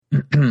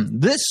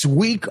This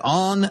week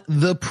on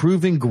The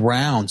Proving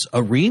Grounds,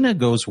 Arena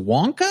goes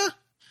Wonka?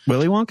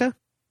 Willy Wonka?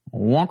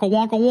 Wonka,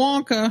 Wonka,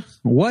 Wonka.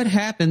 What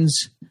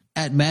happens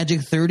at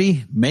Magic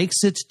 30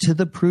 makes it to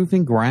The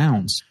Proving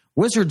Grounds.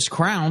 Wizards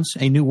crowns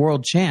a new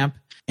world champ,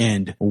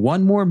 and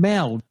one more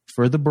mailed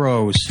for the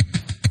bros.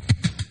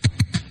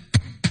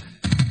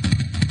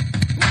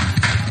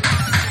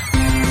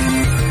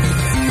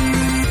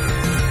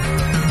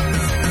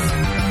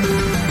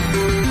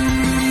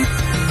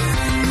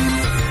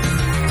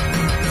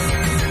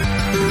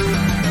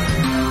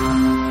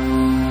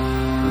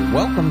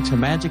 Welcome to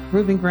Magic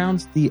Proving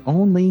Grounds, the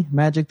only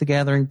Magic the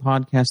Gathering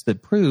podcast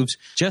that proves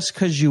just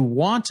because you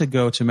want to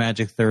go to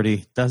Magic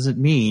 30 doesn't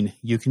mean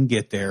you can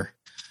get there.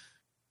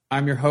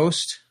 I'm your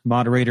host,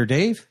 moderator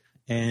Dave,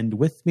 and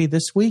with me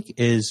this week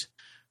is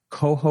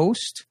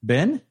co-host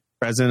Ben.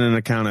 Present and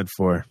accounted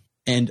for.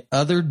 And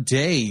other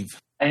Dave.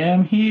 I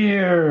am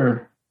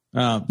here.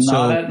 Not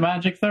at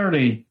Magic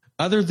 30.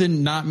 Other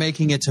than not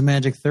making it to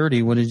Magic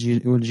 30, what did you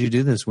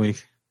do this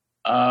week?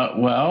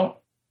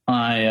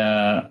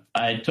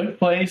 I took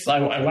place. I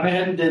went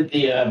ahead and did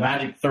the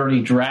Magic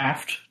 30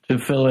 draft to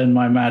fill in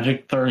my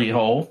Magic 30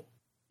 hole.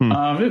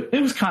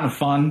 It was kind of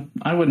fun.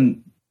 I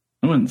wouldn't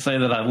say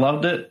that I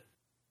loved it,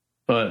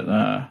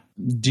 but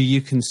do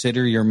you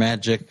consider your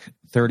Magic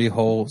 30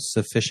 hole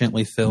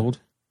sufficiently filled?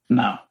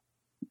 No,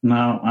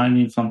 I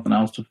need something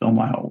else to fill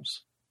my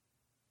holes.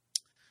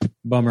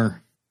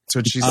 Bummer. That's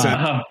what she said.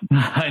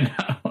 I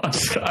know.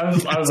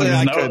 I was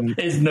like,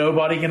 is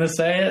nobody going to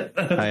say it?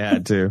 I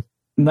had to.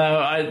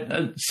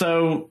 No,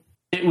 so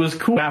it was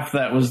cool. After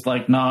that was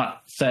like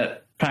not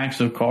set packs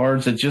of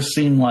cards. It just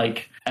seemed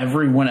like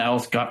everyone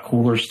else got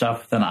cooler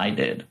stuff than I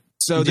did.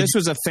 So this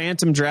was a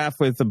phantom draft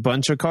with a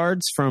bunch of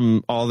cards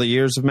from all the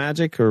years of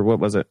Magic, or what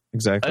was it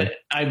exactly?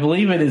 I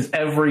believe it is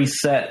every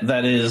set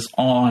that is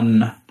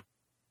on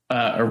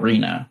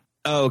Arena.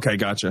 Oh, okay,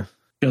 gotcha.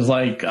 Because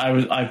like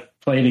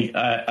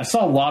I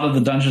saw a lot of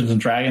the Dungeons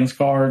and Dragons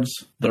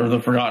cards, or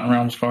the Forgotten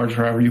Realms cards,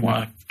 however you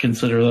want to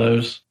consider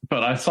those.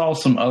 But I saw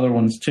some other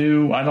ones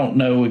too. I don't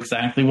know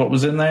exactly what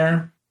was in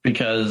there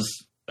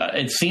because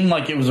it seemed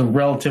like it was a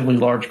relatively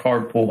large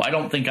card pool. I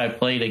don't think I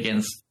played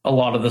against a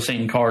lot of the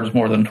same cards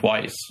more than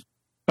twice,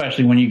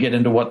 especially when you get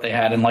into what they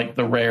had in like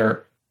the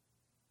rare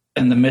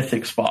and the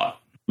mythic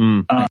spot.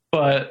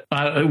 But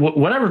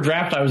whatever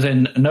draft I was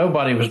in,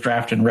 nobody was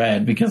drafting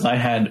red because I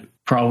had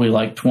probably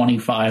like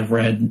 25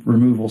 red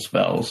removal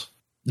spells.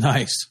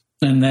 Nice.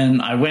 And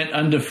then I went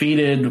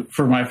undefeated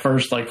for my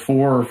first like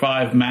 4 or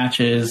 5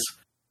 matches.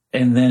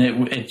 And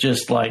then it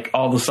just like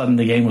all of a sudden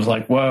the game was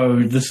like,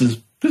 whoa, this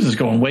is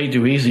going way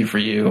too easy for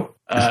you.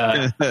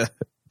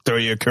 Throw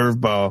you a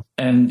curveball.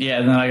 And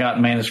yeah, then I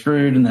got mana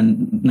screwed. And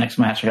then next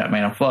match I got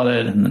mana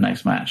flooded. And the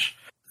next match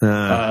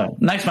I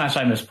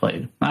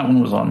misplayed. That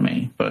one was on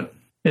me, but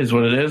it is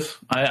what it is.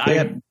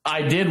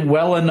 I did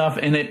well enough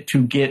in it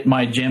to get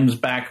my gems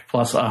back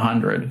plus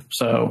 100.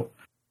 So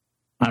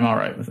I'm all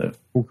right with it.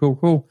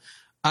 Cool.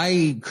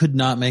 I could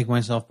not make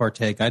myself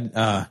partake.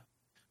 I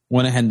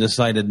went ahead and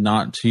decided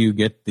not to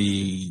get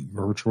the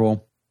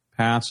virtual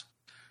pass,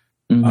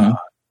 and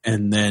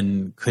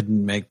then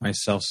couldn't make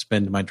myself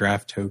spend my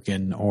draft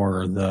token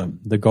or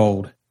the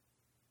gold.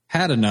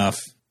 Had enough.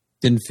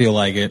 Didn't feel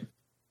like it.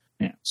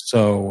 Yeah.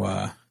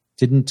 So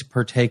didn't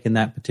partake in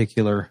that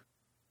particular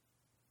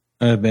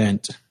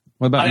event.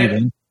 What about you,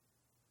 Ben?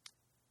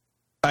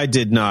 I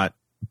did not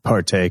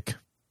partake.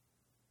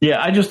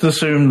 Yeah, I just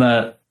assumed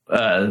that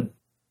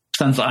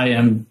since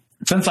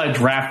I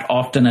draft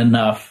often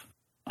enough,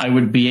 I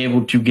would be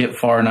able to get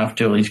far enough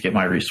to at least get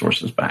my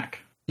resources back.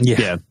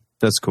 Yeah,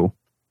 that's cool.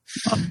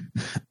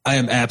 I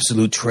am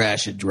absolute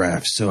trash at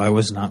drafts, so I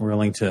was not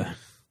willing to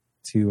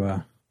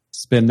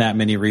spend that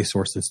many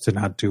resources to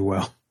not do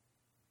well.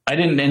 I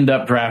didn't end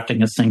up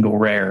drafting a single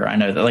rare. I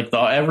know that like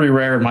every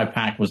rare in my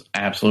pack was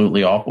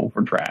absolutely awful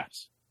for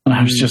drafts. And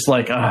I was just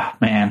like,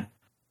 man,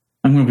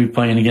 I'm going to be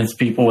playing against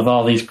people with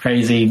all these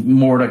crazy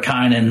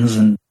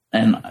Mordekainens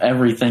and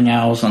everything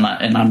else. And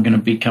I'm going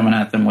to be coming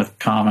at them with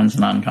commons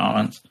and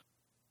uncommons.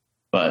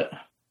 But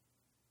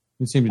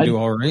you seem to do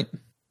all right.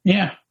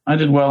 Yeah, I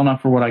did well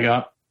enough for what I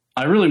got.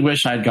 I really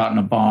wish I'd gotten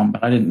a bomb,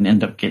 but I didn't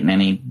end up getting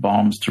any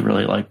bombs to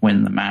really like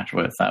win the match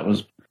with. That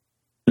was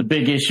the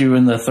big issue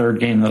in the third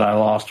game that I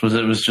lost. Was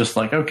it was just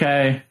like,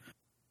 okay,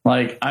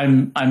 like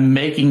I'm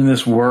making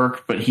this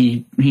work, but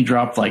he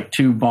dropped like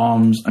 2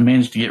 bombs. I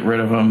managed to get rid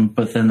of them,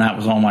 but then that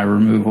was all my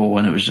removal,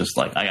 and it was just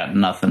like I got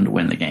nothing to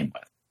win the game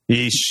with.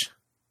 Yeesh.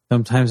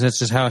 Sometimes that's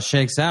just how it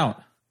shakes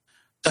out.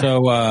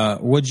 So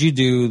what'd you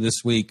do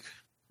this week?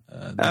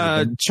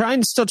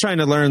 Still trying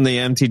to learn the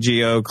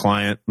MTGO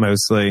client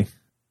mostly.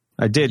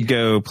 I did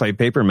go play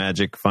Paper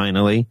Magic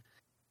finally,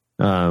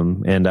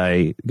 and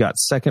I got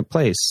second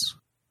place.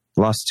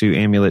 Lost to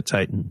Amulet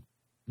Titan.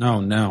 Oh,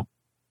 no.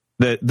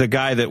 The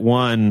guy that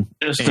won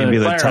Just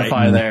Amulet to clarify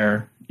Titan,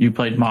 there, you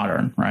played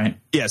Modern, right?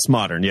 Yes,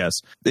 Modern, yes.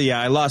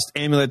 Yeah, I lost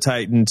Amulet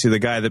Titan to the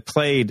guy that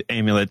played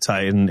Amulet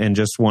Titan and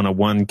just won a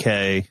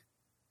 1K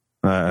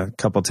a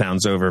couple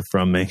towns over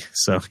from me.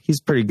 So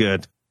he's pretty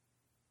good.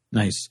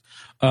 Nice.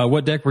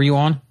 What deck were you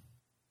on?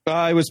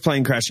 I was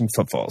playing Crashing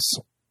Footfalls.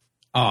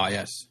 Ah,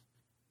 yes.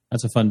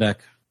 That's a fun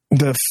deck.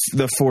 The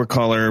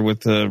 4-color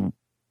with the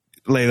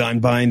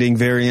Leyline Binding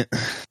variant.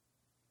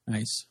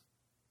 Nice.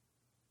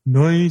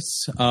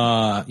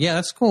 Yeah,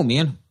 that's cool,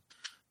 man.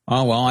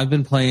 Oh, well, I've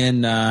been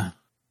playing some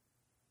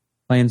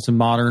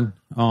Modern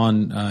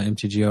on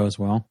MTGO as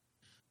well,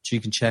 which you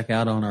can check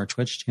out on our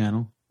Twitch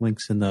channel.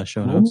 Links in the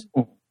show notes.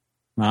 Ooh.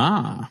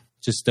 Yeah.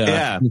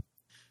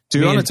 Do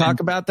you want to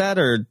talk about that,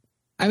 or?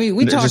 I mean,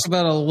 we talked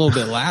about it a little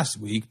bit last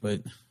week,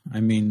 but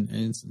I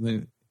mean,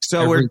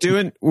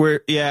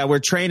 we're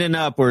training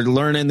up. We're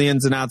learning the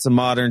ins and outs of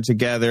Modern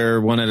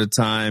together, one at a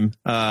time.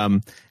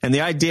 And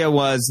the idea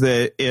was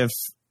that if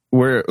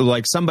we're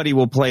like, somebody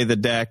will play the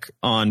deck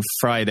on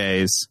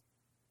Fridays.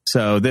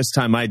 So this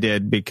time I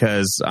did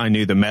because I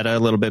knew the meta a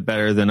little bit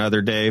better than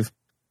other Dave,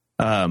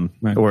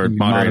 or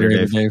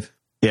moderator Dave.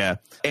 Yeah.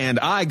 And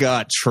I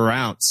got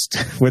trounced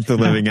with the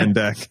Living End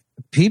deck.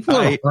 People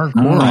are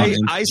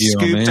I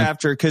scooped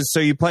after, because so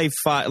you play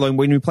 5, like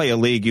when you play a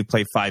league, you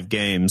play 5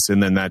 games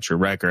and then that's your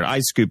record. I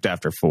scooped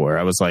after 4.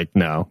 I was like,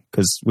 no,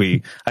 because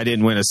I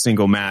didn't win a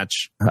single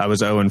match. I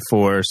was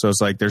 0-4, so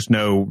it's like there's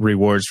no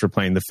rewards for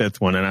playing the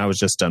 5th one, and I was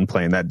just done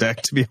playing that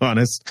deck, to be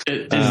honest.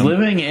 Is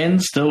Living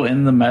End still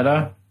in the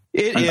meta?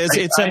 It is.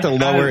 It's at the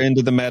lower end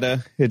of the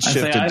meta. It's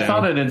shifted down. I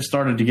thought it had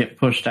started to get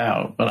pushed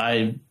out, but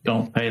I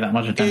don't pay that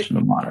much attention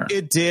to Modern.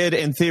 It did,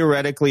 and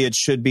theoretically it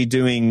should be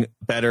doing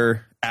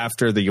better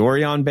after the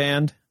Yorion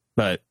banned,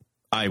 but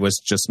I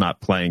was just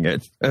not playing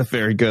it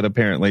very good,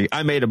 apparently.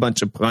 I made a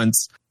bunch of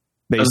punts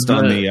based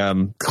on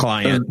the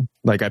client.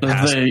 Like I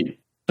passed.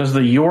 Does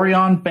the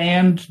Yorion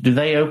band, do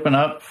they open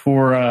up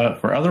for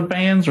other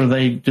bands, or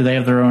do they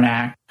have their own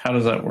act? How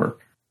does that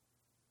work?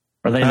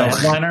 Are they the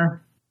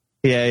headliner?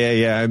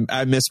 Yeah.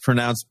 I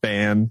mispronounced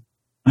ban.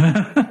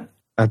 I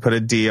put a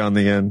D on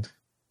the end.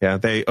 Yeah,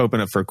 they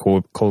open up for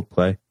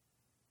Coldplay.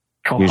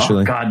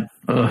 Usually.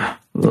 Oh,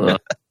 God.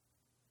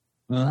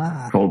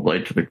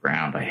 Coldplay to the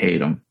ground. I hate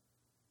them.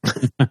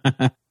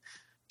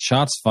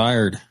 Shots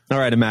fired. All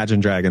right, Imagine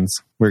Dragons.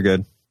 We're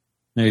good.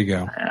 There you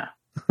go. Yeah.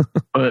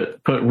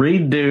 Put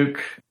Reed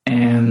Duke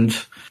and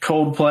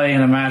Coldplay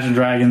and Imagine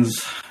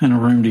Dragons in a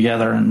room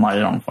together and light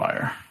it on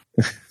fire.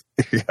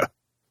 Yeah.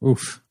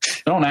 Oof.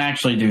 Don't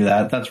actually do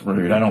that. That's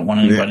rude. I don't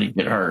want anybody to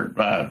get hurt.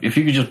 If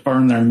you could just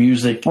burn their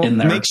music in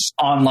their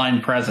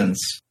online presence.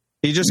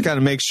 You just got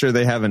to make sure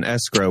they have an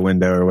escrow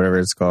window or whatever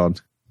it's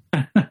called.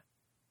 The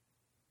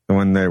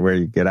one there where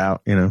you get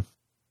out, Let's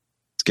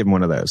give them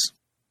one of those.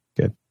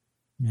 Good.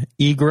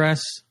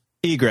 Egress,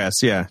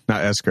 yeah.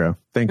 Not escrow.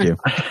 Thank you.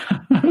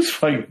 I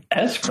was like,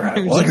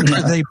 escrow?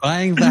 Are they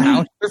buying the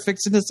house they're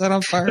fixing to set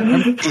on fire?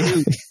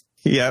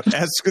 Yeah.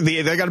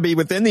 They got to be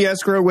within the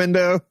escrow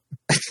window.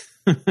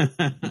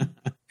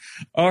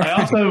 I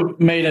also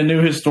made a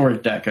new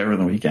historic deck over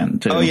the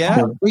weekend too. Oh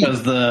yeah,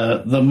 because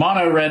the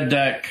mono red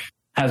deck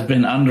has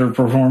been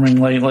underperforming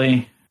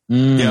lately.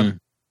 Yep.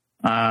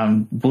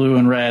 Blue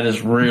and red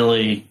has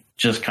really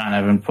just kind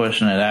of been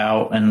pushing it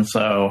out, and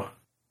so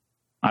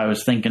I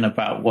was thinking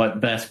about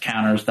what best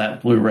counters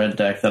that blue red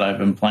deck that I've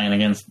been playing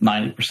against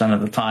 90%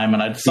 of the time,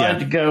 and I decided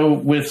to go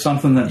with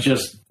something that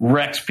just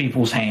wrecks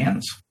people's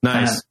hands.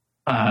 Nice.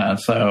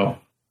 So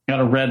got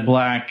a red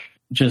black.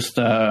 Just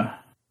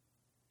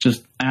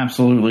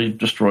absolutely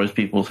destroys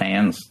people's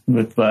hands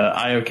with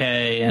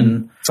IOK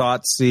and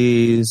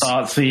Thoughtseize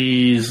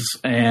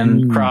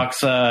and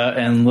Croxa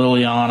and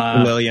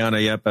Liliana.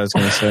 Liliana, yep, I was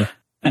going to say.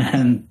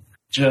 And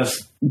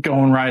just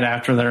going right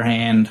after their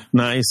hand.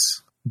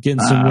 Nice. Getting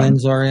some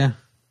wins, are you?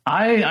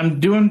 I'm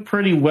doing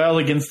pretty well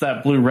against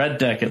that blue-red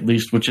deck, at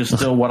least, which is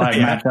still what I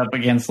match up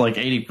against like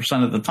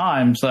 80% of the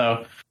time.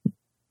 So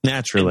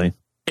naturally.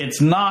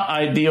 It's not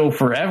ideal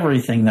for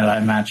everything that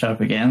I match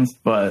up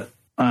against, but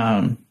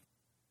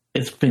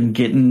it's been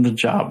getting the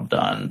job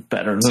done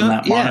better than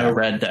that mono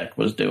red deck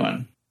was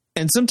doing.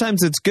 And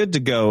sometimes it's good to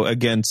go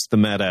against the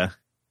meta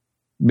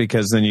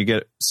because then you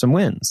get some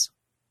wins.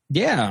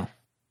 Yeah.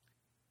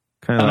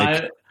 Kind of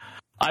like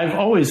I've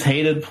always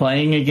hated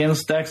playing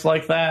against decks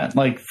like that.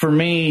 Like for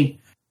me,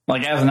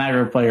 like as an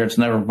aggro player, it's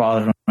never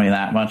bothered me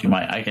that much.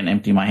 I can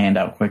empty my hand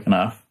out quick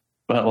enough.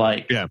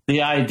 But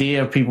the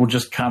idea of people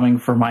just coming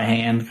for my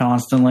hand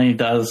constantly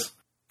does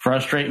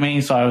frustrate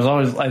me. So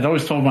I'd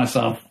always told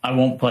myself I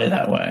won't play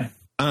that way.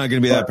 I'm not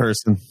going to be that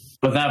person.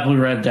 But that blue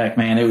red deck,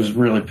 man, it was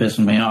really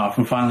pissing me off.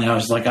 And finally, I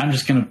was like, I'm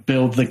just going to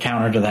build the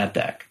counter to that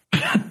deck.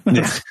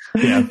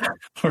 Yeah.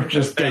 We're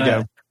just going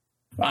to.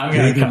 I'm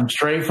going to come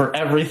straight for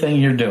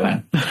everything you're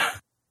doing.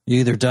 You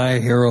either die a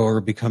hero or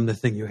become the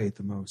thing you hate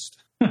the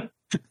most.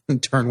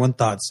 Turn one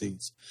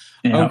Thoughtseize.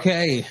 Yeah.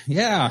 Okay,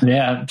 yeah.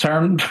 Yeah,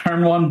 turn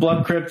one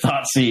Blood Crypt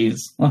Thoughtseize.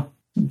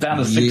 Down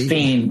to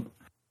 16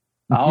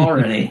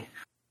 already.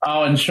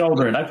 Oh, and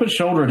Shouldered. I put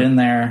Shouldered in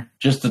there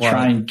just to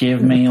try and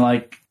give me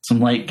like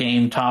some late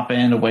game top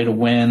end, a way to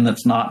win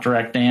that's not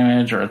direct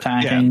damage or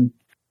attacking.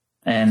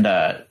 And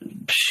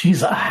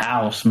she's a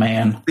house,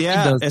 man.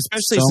 Yeah,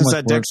 especially since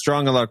that deck's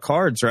drawing a lot of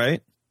cards,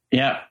 right?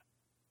 Yeah.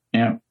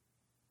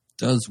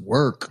 does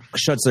work.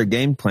 Shuts their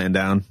game plan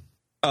down.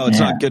 Oh, it's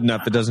not good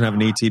enough. It doesn't have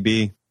an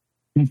ETB.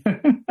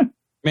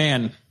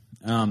 Man.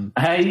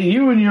 Hey,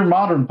 you and your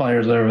modern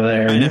players over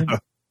there. I know.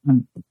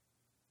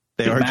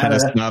 They are kind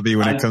of snobby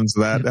when it comes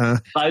to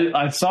that.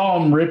 I saw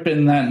them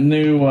ripping that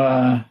new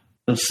the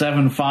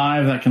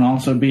 7.5 that can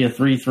also be a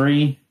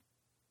 3.3.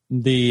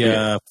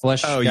 The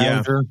flesh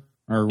gouger.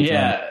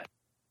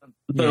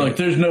 They're like,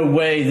 there's no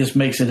way this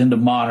makes it into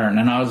modern.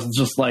 And I was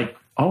just like,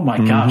 oh my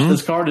gosh,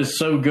 this card is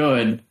so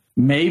good.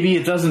 Maybe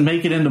it doesn't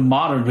make it into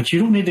modern, but you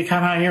don't need to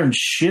come out here and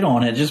shit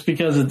on it just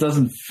because it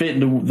doesn't fit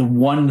into the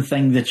one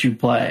thing that you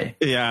play.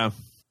 Yeah.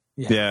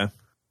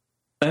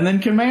 And then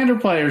Commander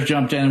players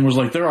jumped in and was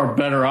like, there are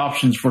better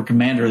options for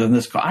Commander than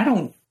this card. I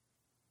don't.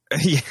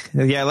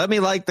 Yeah, let me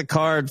like the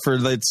card for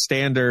the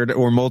standard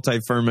or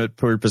multi-format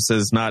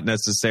purposes, not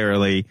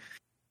necessarily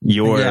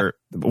your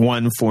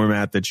one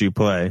format that you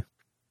play.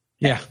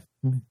 Yeah.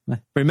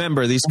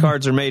 Remember, these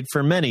cards are made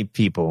for many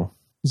people.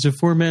 It's a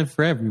format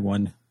for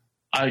everyone.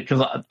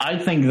 Because I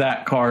think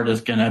that card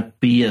is going to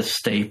be a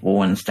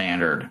staple in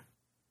standard.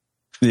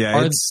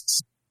 Yeah.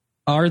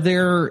 Are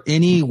there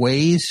any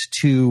ways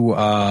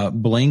to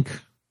blink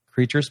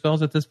creature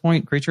spells at this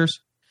point?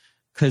 Creatures?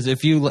 Because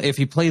if you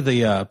play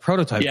the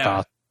prototype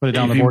cost, put it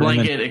down the board. If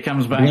you blink it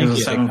comes back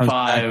as a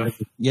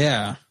 7/5.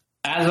 Yeah.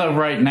 As of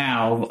right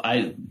now,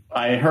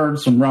 I heard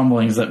some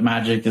rumblings that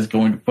Magic is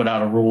going to put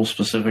out a rule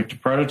specific to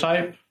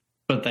prototype,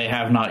 but they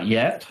have not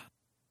yet.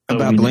 So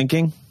about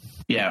blinking?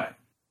 Yeah.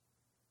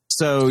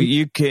 So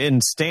you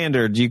can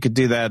standard, you could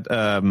do that.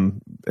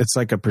 It's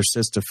like a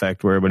persist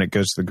effect where when it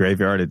goes to the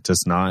graveyard, it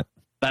does not.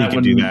 You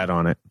can do that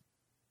on it.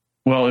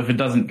 Well, if it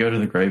doesn't go to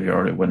the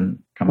graveyard, it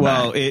wouldn't come back.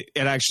 Well, it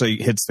actually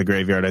hits the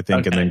graveyard, I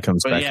think, and then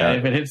comes back out.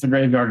 If it hits the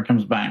graveyard and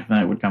comes back, then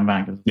it would come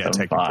back as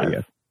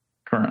 7/5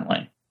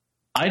 currently.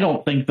 I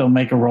don't think they'll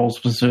make a role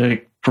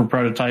specific for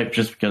prototype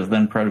just because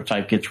then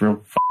prototype gets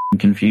real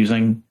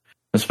confusing,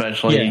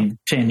 especially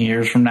 10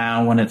 years from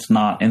now when it's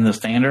not in the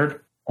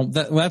standard.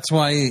 That's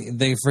why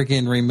they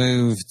freaking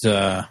removed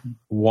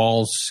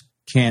walls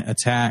can't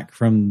attack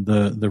from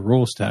the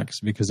rules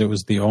text, because it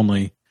was the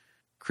only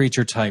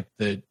creature type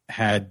that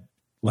had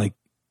like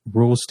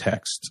rules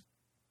text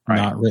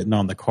not written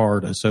on the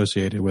card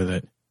associated with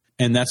it.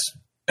 And that's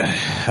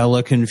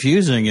hella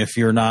confusing if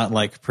you're not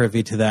like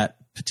privy to that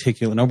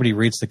particular. Nobody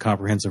reads the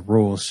comprehensive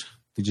rules.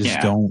 They just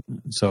don't.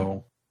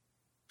 So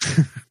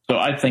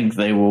I think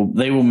they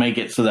will make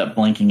it so that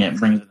blinking it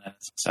brings it in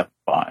as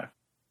 7/5.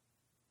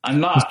 I'm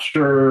not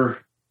sure.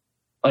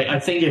 Like, I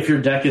think if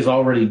your deck is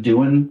already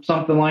doing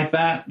something like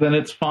that, then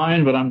it's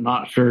fine. But I'm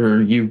not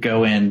sure you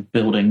go in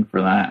building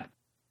for that.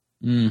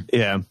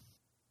 Yeah,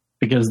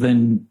 because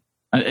then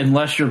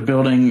unless you're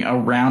building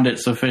around it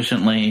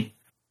sufficiently,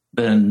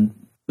 then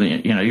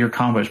your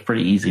combo is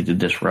pretty easy to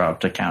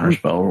disrupt, a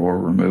counterspell or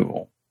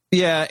removal.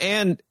 Yeah,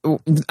 and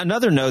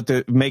another note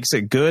that makes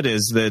it good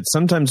is that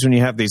sometimes when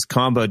you have these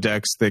combo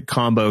decks that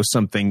combo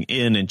something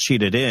in and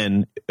cheat it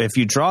in, if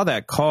you draw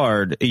that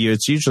card,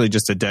 it's usually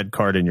just a dead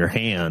card in your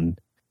hand.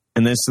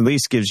 And this at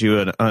least gives you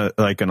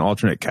an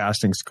alternate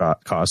casting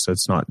cost, so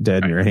it's not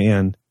dead in your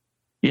hand.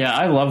 Yeah,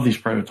 I love these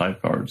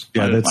prototype cards.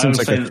 Yeah, that seems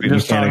like a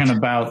just talking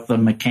about the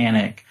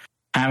mechanic.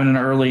 Having an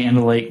early and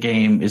a late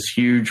game is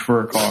huge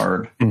for a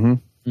card.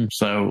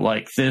 So,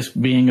 like, this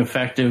being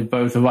effective,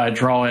 both if I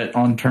draw it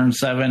on turn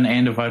 7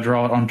 and if I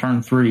draw it on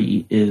turn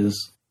 3,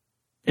 it's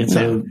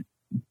a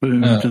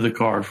boom to the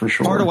card for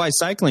sure. Part of why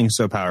cycling is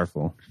so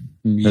powerful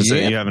is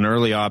that you have an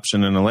early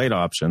option and a late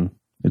option.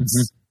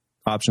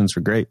 Options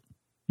are great.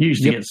 You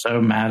used to get so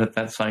mad at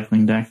that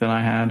cycling deck that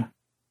I had.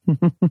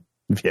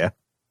 Yeah.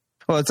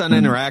 Well, it's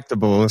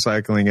uninteractable,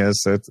 cycling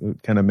is, so it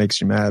kind of makes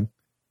you mad.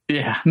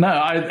 Yeah. No,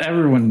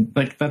 everyone,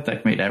 like, that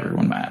deck made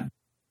everyone mad.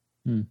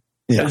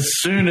 Yeah. As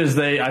soon as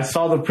I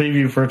saw the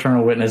preview for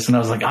Eternal Witness, and I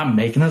was like, I'm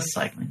making a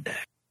cycling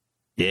deck.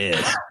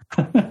 Yeah.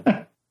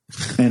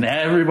 And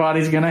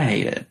everybody's going to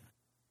hate it.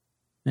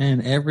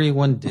 And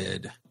everyone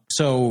did.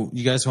 So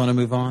you guys want to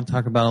move on,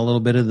 talk about a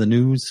little bit of the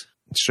news?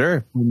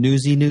 Sure.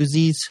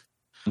 Newsies.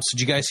 So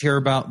did you guys hear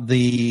about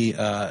the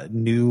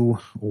new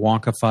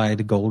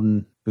Wonkified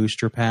golden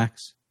booster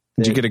packs?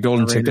 Did you get a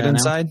golden ticket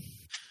inside?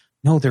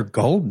 No, they're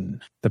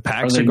golden. The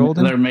packs are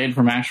golden? They're made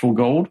from actual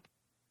gold?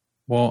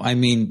 Well, I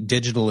mean,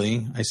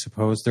 digitally, I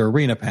suppose they're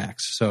arena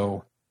packs.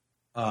 So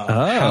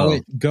how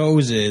it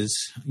goes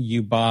is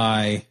you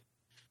buy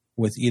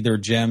with either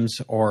gems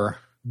or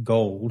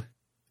gold,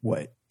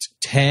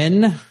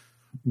 10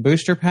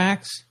 booster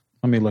packs?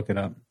 Let me look it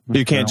up.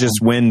 You can't just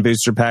win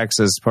booster packs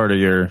as part of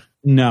your...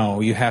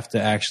 No, you have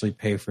to actually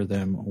pay for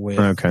them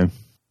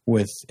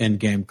with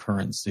in-game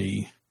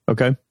currency.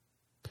 Okay.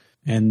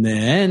 And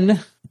then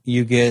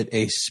you get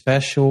a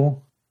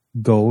special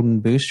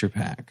golden booster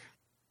pack.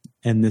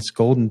 And this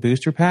golden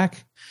booster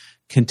pack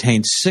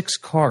contains 6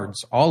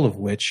 cards, all of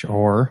which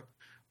are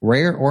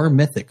rare or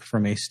mythic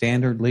from a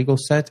standard legal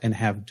set and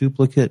have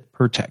duplicate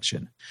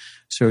protection.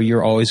 So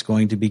you're always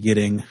going to be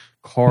getting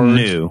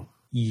cards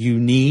you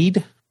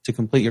need to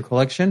complete your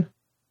collection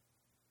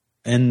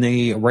in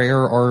the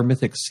rare or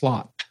mythic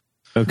slot.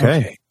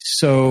 Okay.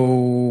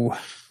 So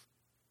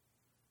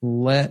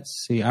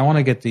let's see. I want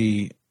to get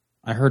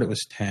I heard it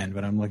was 10,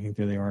 but I'm looking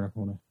through the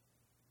article.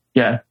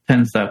 Yeah,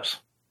 10 steps.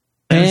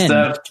 10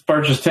 steps.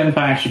 Purchase 10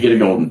 packs, you get a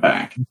golden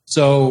pack.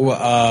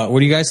 So what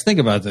do you guys think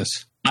about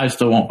this? I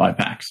still won't buy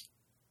packs.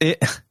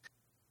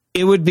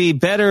 It would be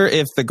better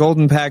if the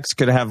golden packs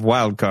could have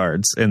wild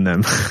cards in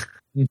them.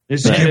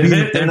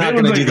 They're not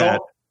going to do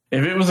that.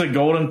 If it was a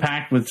golden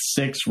pack with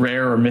 6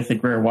 rare or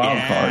mythic rare wild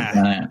cards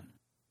in it,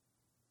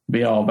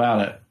 be all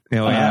about it.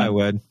 I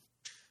would.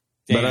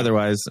 Damn. But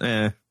otherwise,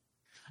 Yeah,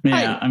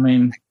 I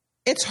mean,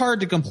 it's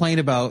hard to complain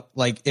about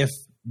if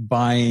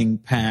buying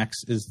packs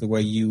is the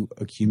way you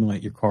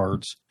accumulate your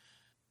cards.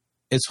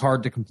 It's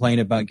hard to complain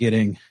about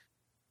getting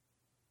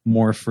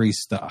more free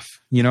stuff.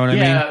 You know what I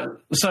mean? Yeah.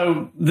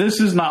 So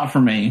this is not for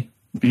me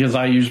because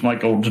I use my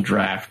gold to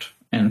draft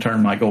and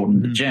turn my gold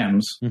into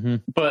gems. Mm-hmm.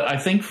 But I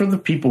think for the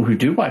people who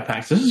do buy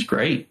packs, this is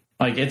great.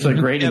 It's a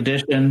great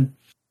addition.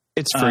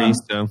 It's free,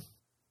 so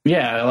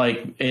yeah,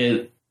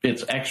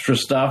 it's extra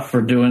stuff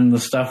for doing the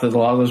stuff that a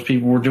lot of those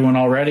people were doing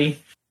already.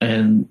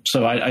 And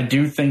so I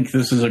do think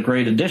this is a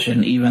great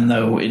addition, even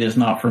though it is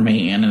not for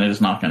me and it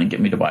is not going to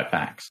get me to buy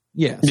packs.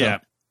 Yeah. So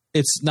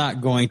it's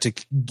not going to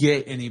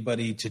get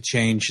anybody to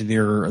change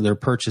their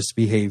purchase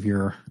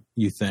behavior,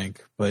 you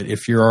think. But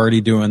if you're already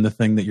doing the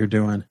thing that you're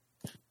doing,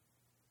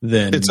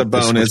 then it's a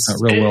bonus.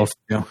 Real well for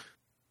you.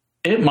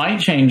 It might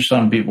change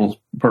some people's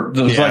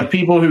There's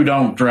people who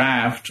don't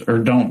draft or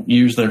don't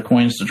use their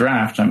coins to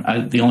draft.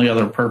 The only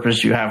other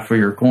purpose you have for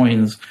your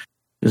coins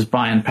is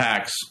buying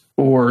packs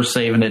or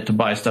saving it to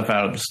buy stuff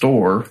out of the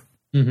store.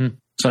 Mm-hmm.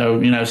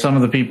 So, some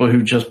of the people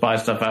who just buy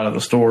stuff out of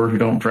the store who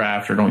don't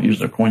draft or don't use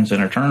their coins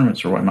in their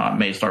tournaments or whatnot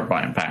may start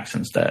buying packs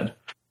instead.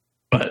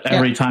 But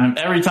every time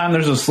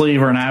there's a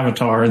sleeve or an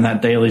avatar in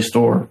that daily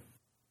store,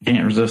 you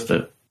can't resist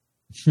it.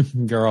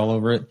 You're all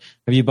over it.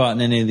 Have you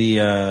bought any of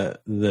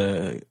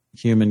the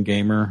human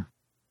gamer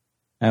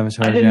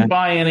avatars? I didn't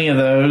buy any of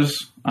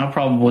those. I'll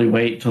probably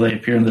wait till they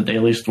appear in the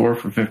daily store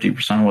for 50%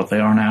 of what they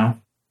are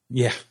now.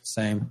 Yeah,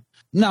 same.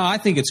 No, I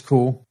think it's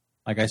cool.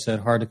 Like I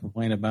said, hard to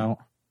complain about.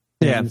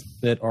 Things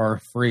that are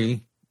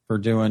free for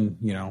doing,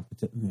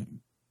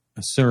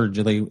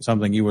 surgically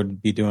something you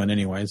would be doing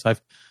anyways.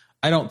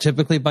 I don't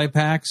typically buy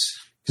packs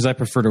because I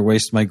prefer to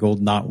waste my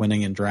gold not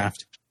winning in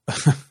draft.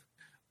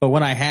 But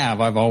when I have,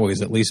 I've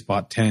always at least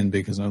bought 10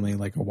 because only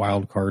a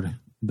wild card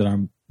that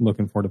I'm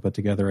looking for to put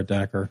together a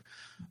deck or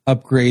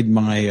upgrade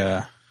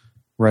my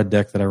red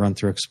deck that I run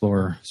through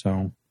Explorer.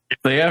 So if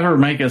they ever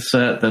make a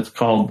set that's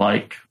called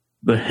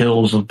the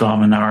Hills of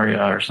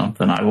Dominaria or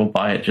something, I will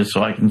buy it just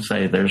so I can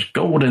say there's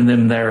gold in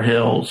them there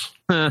hills.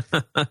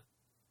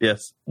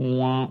 Yes.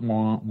 Wah,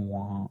 wah,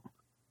 wah.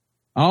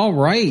 All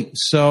right.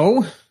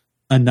 So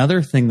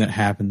another thing that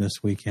happened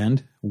this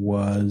weekend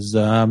was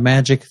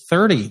Magic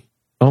 30.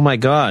 Oh my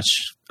gosh.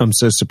 I'm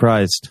so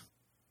surprised.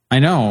 I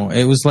know.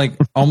 It was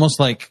almost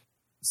like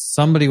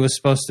somebody was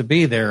supposed to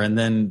be there and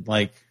then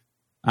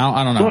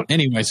I don't know. Look,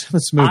 anyways,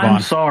 let's move on.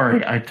 I'm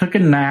sorry. I took a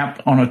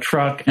nap on a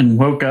truck and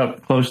woke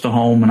up close to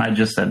home and I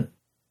just said,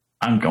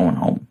 I'm going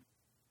home.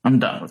 I'm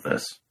done with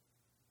this.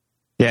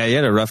 Yeah, you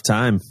had a rough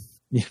time.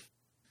 Yeah. It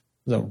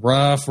was a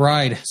rough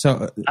ride.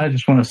 So I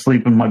just want to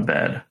sleep in my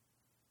bed.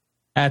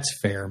 That's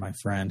fair, my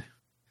friend.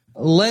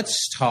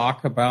 Let's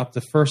talk about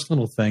the first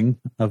little thing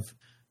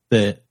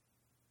that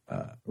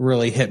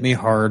really hit me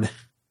hard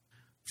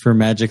for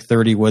Magic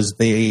 30 was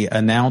they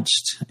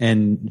announced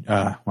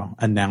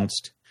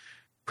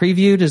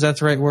previewed, is that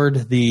the right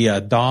word? The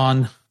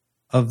Dawn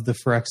of the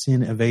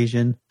Phyrexian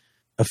Invasion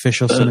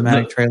official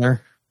cinematic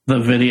trailer. The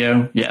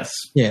video, yes.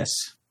 Yes.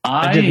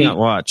 I did not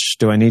watch.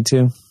 Do I need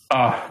to?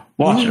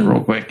 Watch it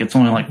real quick. It's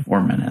only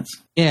 4 minutes.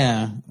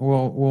 Yeah.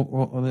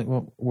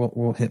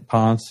 We'll hit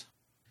pause.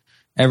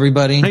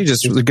 Everybody. I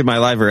just look at my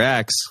live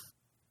reacts.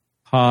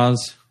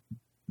 Pause.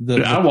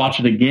 I'll watch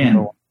it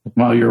again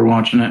while you're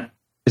watching it.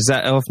 Is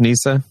that Elf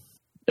Nisa?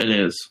 It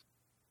is.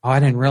 Oh, I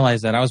didn't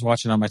realize that. I was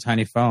watching on my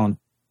tiny phone.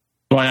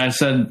 That's why I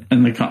said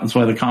that's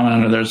why the comment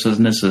under there says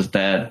Nissa's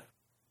dead.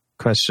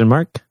 Question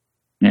mark?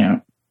 Yeah.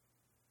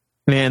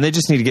 Man, they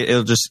just need to get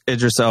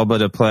Idris Elba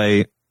to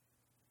play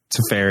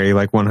Teferi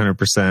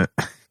 100%.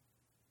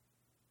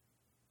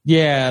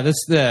 Yeah,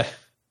 that's the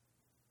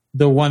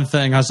one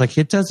thing I was like,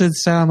 it doesn't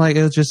sound like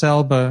Idris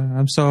Elba.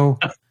 I'm so...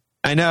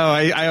 I know.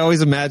 I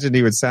always imagined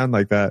he would sound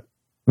like that.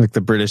 Like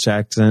the British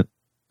accent.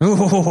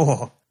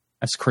 Oh,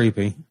 that's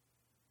creepy.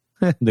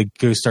 The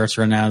goose starts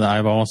running out of the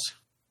eyeballs.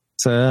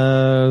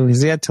 So,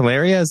 is he at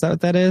Teleria? Is that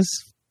what that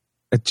is?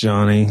 At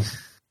Johnny.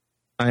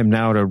 I am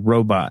now a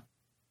robot.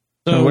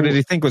 So what did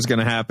he think was going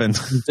to happen?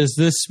 Does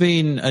this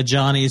mean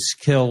Johnny's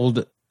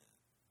killed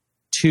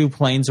 2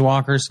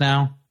 planeswalkers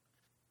now?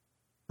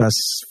 Thus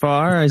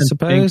far, I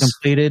suppose.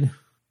 Completed.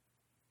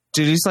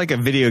 Dude, he's like a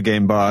video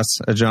game boss.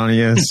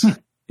 Johnny is.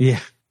 Yeah.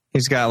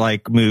 He's got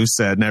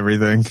moveset and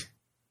everything.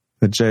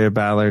 The Jaya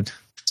Ballard.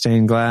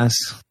 Stained glass.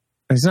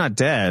 He's not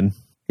dead.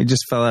 He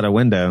just fell out a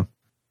window.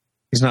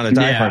 He's not a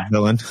diehard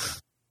villain.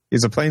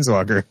 He's a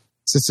planeswalker.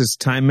 Is this his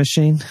time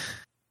machine?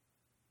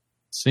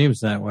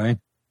 Seems that way.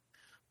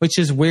 Which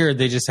is weird.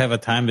 They just have a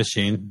time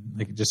machine,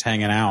 like just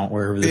hanging out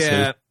wherever this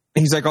is.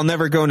 He's like, I'll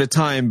never go into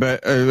time,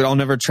 but I'll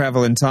never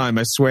travel in time,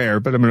 I swear.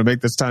 But I'm going to make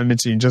this time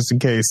machine just in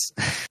case.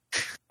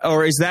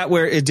 Or is that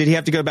where, did he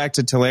have to go back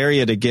to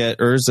Teleria to get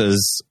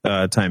Urza's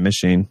time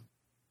machine?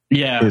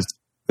 Yeah.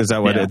 Is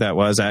that what that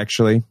was,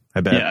 actually?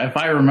 I bet. Yeah, if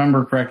I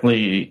remember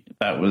correctly,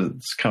 that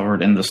was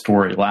covered in the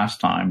story last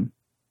time.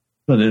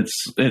 But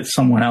it's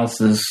someone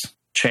else's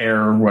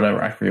chair or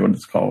whatever. I forget what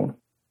it's called.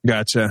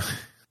 Gotcha.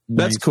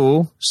 That's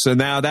cool. So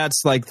now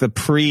that's like the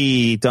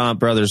pre-Daunt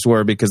Brothers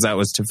War, because that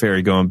was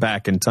Teferi going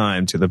back in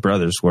time to the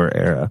Brothers War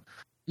era.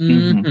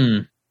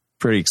 Mm-hmm.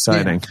 Pretty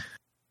exciting. Yeah.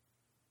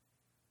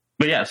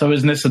 But yeah, so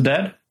is Nyssa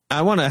dead?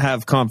 I want to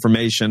have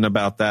confirmation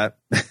about that.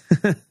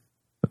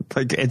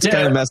 Like, it's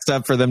kind of messed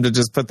up for them to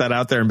just put that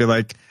out there and be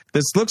like,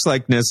 this looks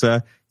like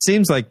Nyssa,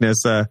 seems like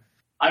Nyssa.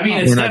 I mean,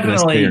 it's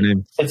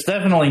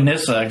definitely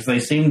Nyssa, because they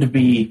seem to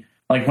be,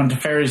 like, when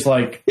Teferi's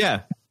like,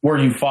 were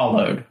you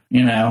followed,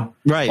 you know?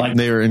 Right, like,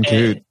 they were in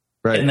cahoots.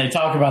 Right. And they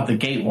talk about the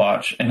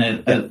Gatewatch, and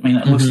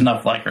it looks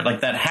enough like her.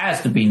 Like, that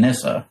has to be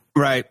Nyssa.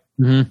 Right.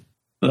 Mm-hmm.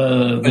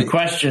 The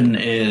question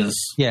is...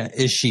 Yeah,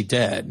 is she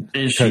dead?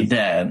 Is she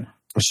dead?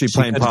 Was she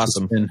playing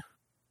possum? Been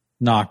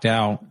knocked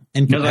out.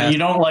 Because you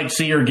don't, like,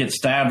 see her get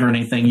stabbed or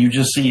anything. You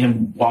just see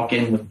him walk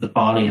in with the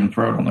body and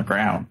throw it on the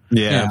ground.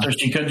 Yeah. So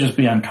she could just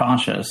be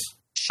unconscious.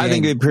 I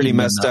think they pretty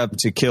messed up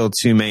to kill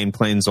 2 main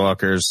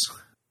planeswalkers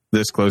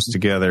this close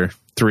together.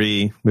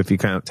 3 if you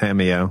count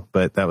Tamiyo,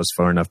 but that was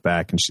far enough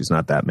back and she's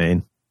not that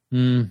main.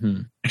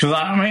 Mm-hmm. Because,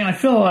 I mean, I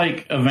feel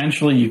like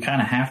eventually you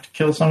kind of have to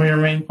kill some of your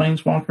main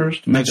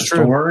planeswalkers to make a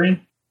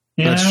story.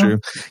 That's true.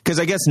 Because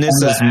I guess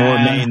Nissa's more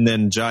main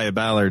than Jaya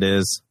Ballard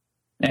is.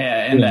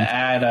 Yeah, and to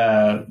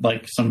add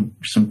like some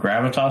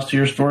gravitas to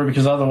your story,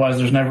 because otherwise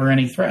there's never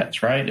any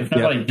threats, right? If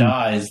nobody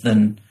dies,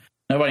 then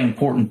nobody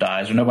important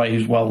dies, or nobody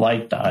who's well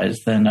liked dies,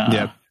 then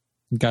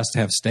you got to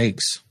have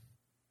stakes.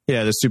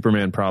 Yeah, the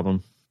Superman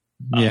problem.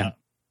 Yeah.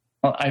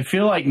 Well, I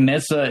feel like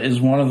Nyssa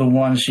is one of the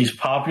ones, she's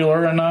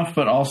popular enough,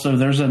 but also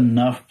there's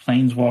enough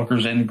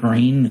planeswalkers in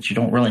green that you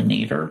don't really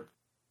need her.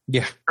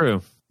 Yeah,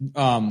 true.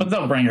 But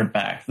they'll bring her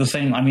back. The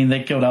same. I mean,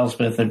 they killed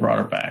Elspeth. They brought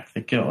her back.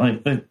 They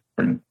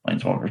bring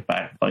planeswalkers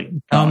back. Like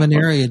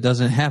Dominaria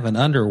doesn't have an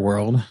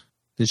underworld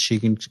that she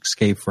can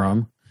escape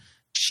from.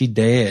 She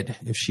dead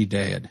if she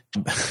dead.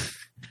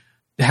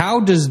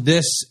 How does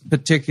this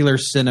particular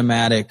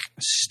cinematic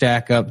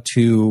stack up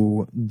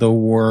to the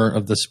War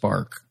of the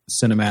Spark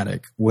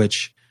cinematic,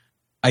 which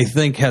I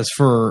think has,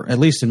 for at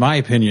least in my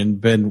opinion,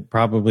 been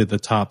probably the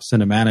top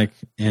cinematic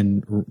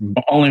in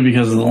only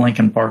because of the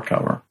Linkin Park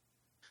cover.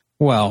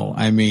 Well,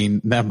 I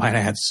mean, that might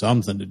have had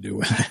something to do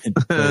with it.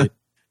 But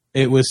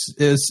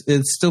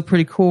it's still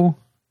pretty cool.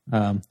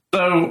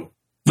 So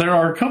there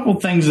are a couple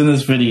things in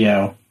this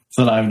video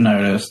that I've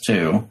noticed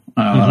too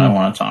that I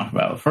want to talk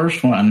about. The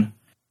first one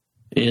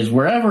is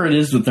wherever it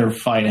is that they're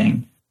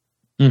fighting,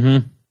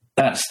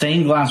 that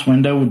stained glass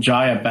window with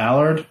Jaya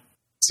Ballard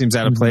seems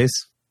out of place.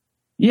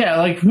 Yeah,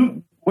 like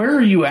where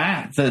are you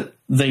at that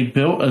they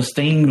built a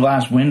stained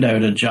glass window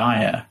to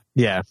Jaya?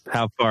 Yeah,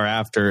 how far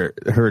after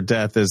her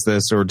death is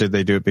this, or did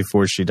they do it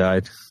before she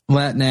died?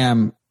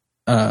 Latnam,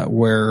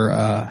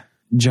 where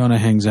Jonah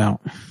hangs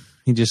out.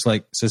 He just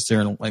like sits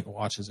there and like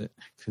watches it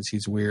because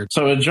he's weird.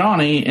 So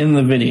Johnny in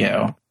the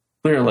video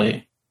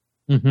clearly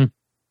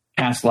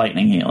casts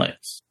Lightning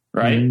Helix,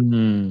 right?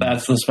 Mm-hmm.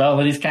 That's the spell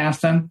that he's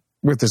casting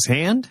with his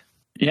hand.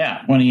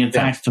 Yeah, when he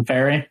attacks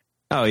Teferi.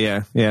 Oh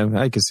yeah,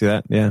 I can see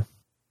that. Yeah.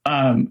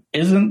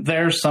 Isn't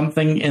there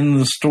something in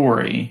the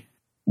story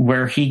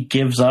where he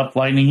gives up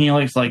Lightning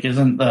Helix? Like,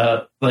 isn't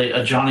a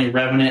Johnny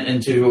Revenant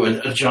into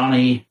a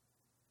Johnny?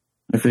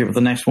 I forget what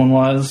the next one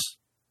was.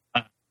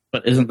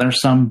 But isn't there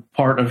some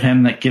part of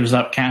him that gives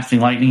up casting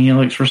Lightning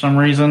Helix for some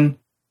reason?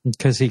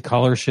 Because he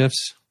color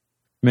shifts.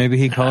 Maybe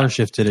he color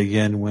shifted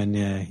again when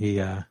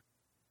he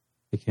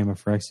became a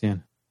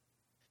Phyrexian.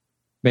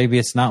 Maybe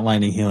it's not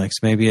Lightning Helix.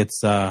 Maybe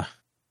it's I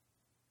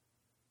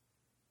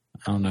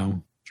don't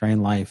know,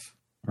 Train Life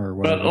or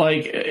whatever. But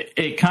like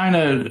it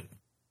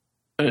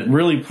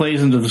really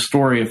plays into the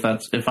story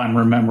if I'm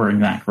remembering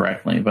that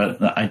correctly.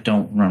 But I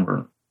don't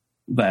remember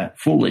that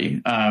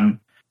fully.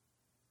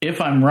 If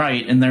I'm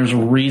right, and there's a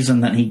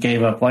reason that he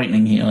gave up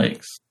Lightning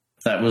Helix,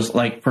 that was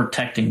like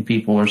protecting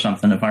people or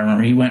something. If I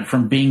remember, he went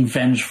from being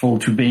vengeful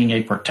to being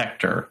a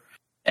protector,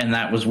 and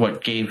that was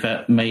what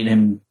made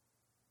him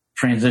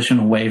transition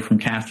away from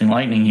casting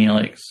Lightning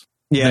Helix.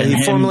 Yeah,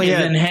 he formerly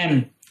had. And then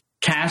him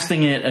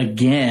casting it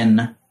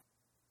again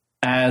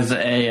as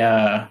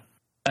a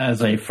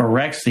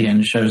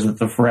Phyrexian shows that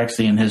the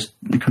Phyrexian has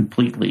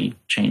completely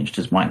changed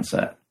his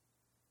mindset.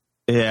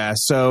 Yeah,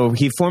 so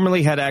he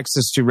formerly had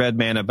access to red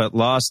mana, but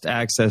lost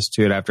access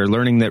to it after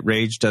learning that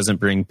rage doesn't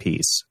bring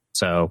peace.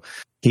 So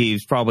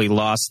he's probably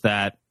lost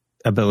that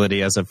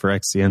ability as a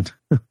Phyrexian.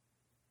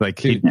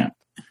 Like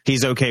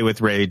he's okay with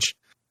rage.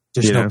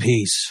 Just no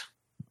peace.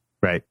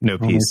 Right, no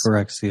peace.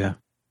 Phyrexia.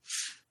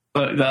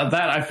 But that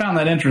I found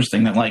that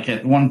interesting. That like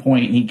at one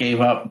point he gave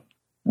up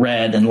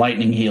red and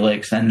Lightning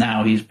Helix, and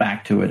now he's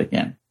back to it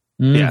again.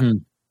 Yeah.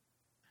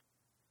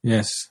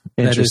 Yes.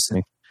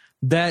 Interesting.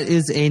 That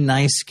is a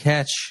nice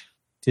catch.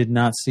 Did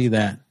not see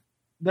that.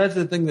 That's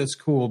the thing that's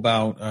cool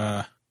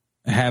about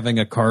having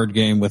a card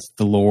game with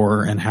the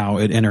lore and how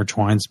it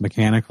intertwines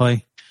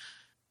mechanically.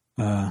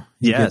 You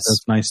get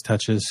those nice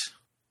touches.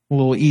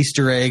 Little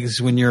Easter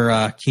eggs when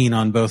you're keen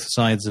on both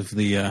sides of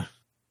the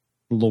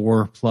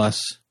lore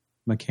plus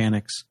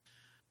mechanics.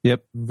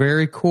 Yep.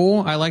 Very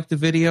cool. I like the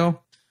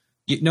video.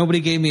 Nobody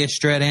gave me a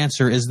straight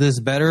answer. Is this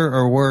better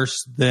or worse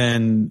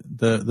than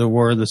the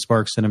War of the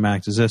Spark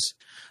cinematic? Does this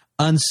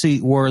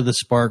unseat War of the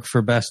Spark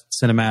for best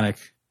cinematic?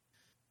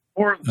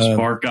 War of the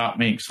Spark got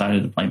me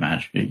excited to play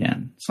Magic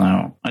again.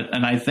 So,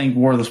 and I think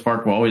War of the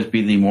Spark will always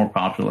be the more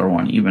popular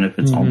one, even if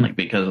it's only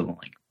because of the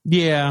link.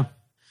 Yeah.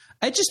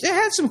 It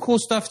had some cool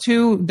stuff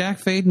too. Dak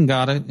Faden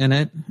got it in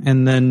it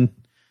and then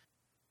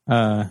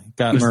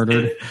got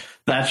murdered.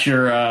 That's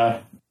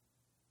your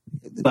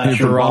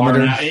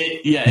barometer.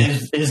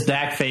 Is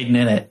Dak Faden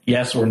in it?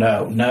 Yes or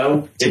no?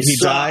 No. Did he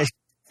die?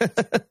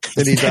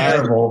 Did he die?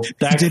 Terrible.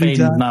 Dak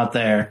Faden's not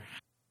there.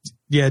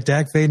 Yeah,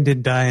 Dak Faden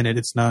didn't die in it.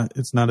 It's not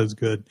as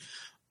good.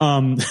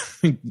 Well,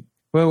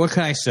 what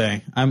can I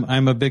say?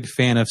 I'm a big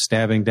fan of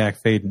stabbing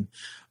Dak Faden.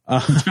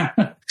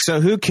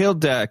 So who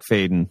killed Dak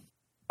Faden?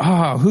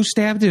 Oh, who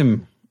stabbed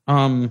him?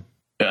 I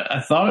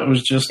thought it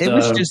was just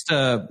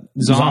a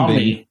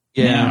zombie.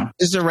 Yeah.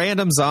 Just a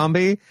random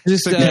zombie. Did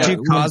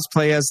you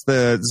cosplay as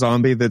the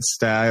zombie that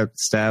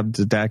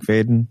stabbed Dak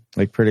Faden?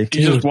 Like pretty.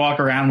 You just walk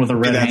around with a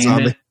red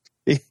hand.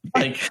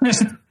 Like do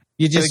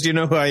you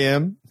know who I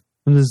am?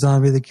 I'm the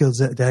zombie that killed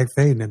Dak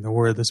Faden in the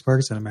War of the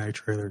Spark cinematic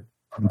trailer.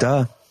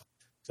 Duh.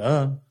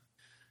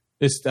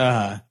 Just get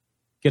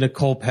a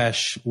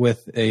Kolpesh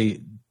with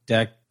a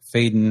Dak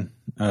Faden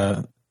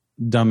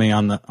dummy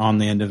on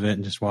the end of it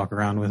and just walk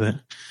around with it.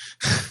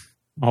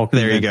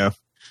 There you go.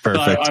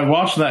 Perfect. So I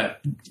watched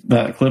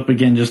that clip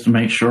again just to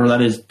make sure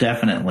that is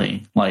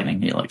definitely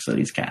Lightning Helix that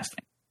he's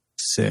casting.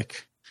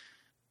 Sick.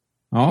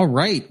 All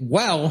right.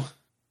 Well,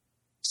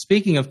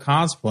 speaking of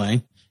cosplay,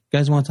 you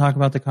guys want to talk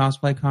about the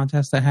cosplay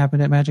contest that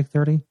happened at Magic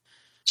 30?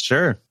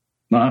 Sure.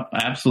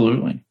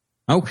 Absolutely.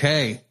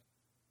 Okay.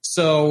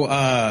 So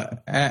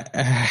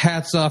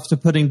hats off to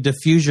putting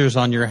diffusers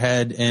on your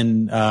head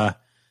and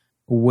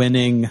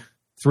winning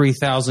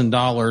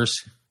 $3,000.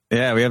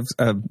 Yeah, we have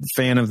a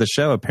fan of the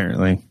show,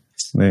 apparently.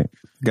 They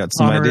got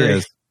some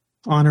ideas.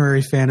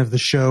 Honorary fan of the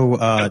show,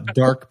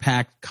 Dark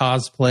Pact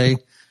Cosplay,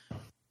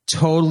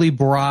 totally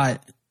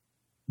brought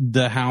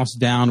the house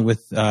down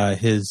with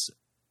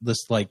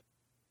this like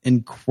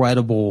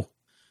incredible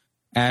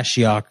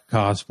Ashiok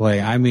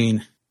cosplay. I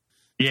mean,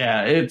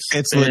 yeah,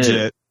 it's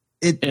legit.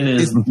 It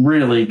is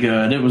really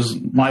good. It was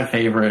my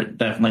favorite,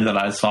 definitely, that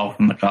I saw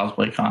from the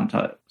cosplay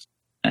contest.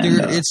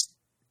 And,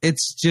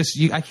 it's just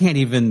I can't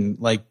even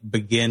like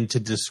begin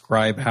to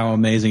describe how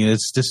amazing it is.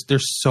 It's just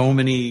there's so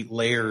many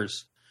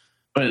layers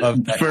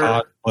of that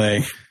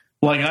cosplay.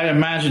 Like I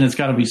imagine it's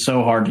got to be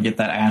so hard to get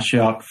that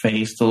Ashiok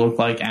face to look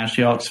like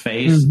Ashiok's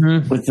face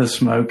with the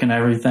smoke and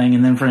everything,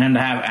 and then for him to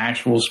have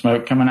actual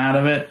smoke coming out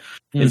of it.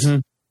 It's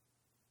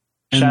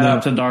shout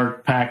out to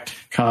Dark Pact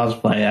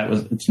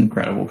Cosplay. It's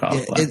incredible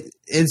cosplay.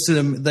 It's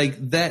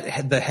like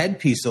that. The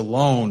headpiece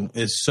alone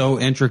is so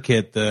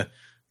intricate.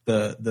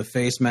 The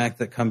face mask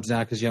that comes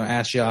out, because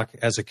Ashiok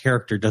as a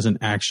character doesn't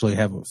actually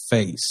have a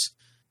face.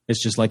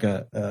 It's just like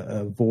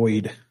a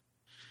void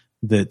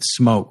that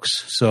smokes.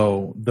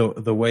 So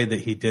the way that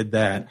he did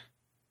that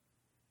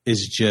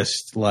is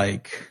just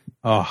like,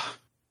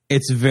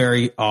 it's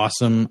very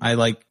awesome.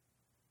 I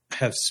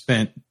have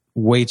spent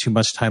way too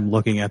much time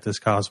looking at this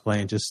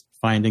cosplay and just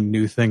finding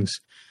new things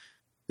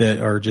that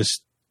are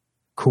just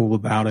cool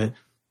about it.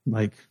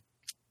 Like,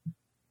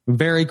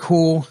 very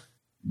cool.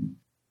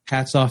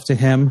 Hats off to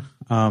him.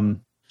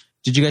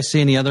 Did you guys see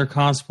any other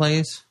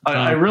cosplays?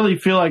 I really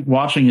feel like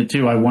watching it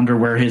too. I wonder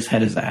where his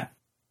head is at.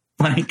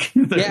 Like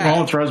the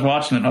moments where I was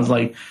watching it, I was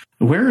like,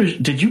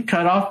 did you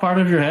cut off part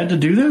of your head to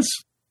do this?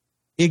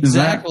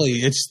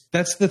 Exactly.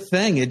 That's the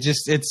thing.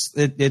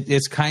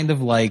 It's kind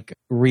of like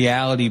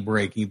reality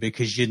breaking,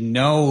 because you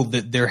know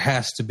that there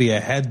has to be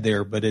a head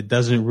there, but it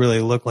doesn't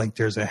really look like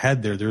there's a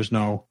head there. There's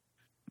no.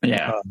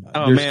 Yeah.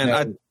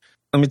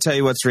 Let me tell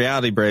you what's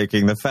reality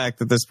breaking. The fact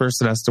that this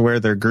person has to wear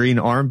their green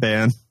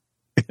armband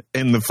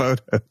in the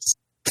photos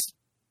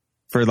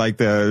for like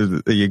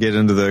you get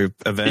into the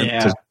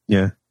event.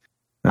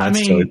 I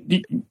mean,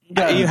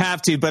 you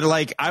have to, but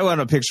like, I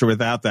want a picture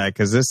without that,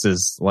 because this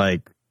is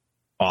like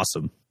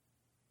awesome.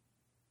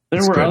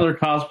 There were other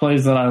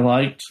cosplays that I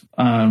liked,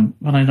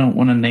 but I don't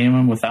want to name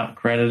them without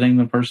crediting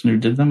the person who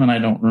did them, and I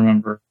don't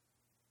remember.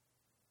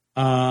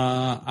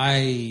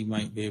 I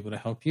might be able to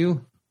help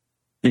you.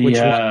 Which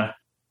one?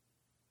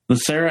 The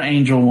Sarah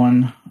Angel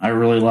one I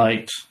really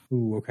liked.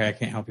 Ooh, okay, I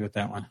can't help you with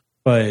that one.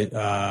 But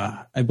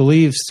I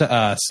believe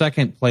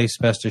second place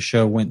best of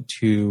show went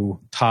to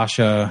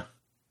Tasha,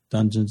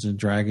 Dungeons and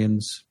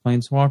Dragons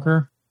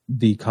Planeswalker.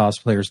 The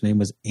cosplayer's name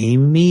was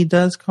Amy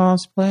Does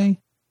Cosplay.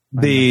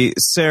 The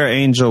Sarah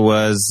Angel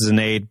was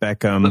Zanaid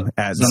Beckham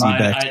at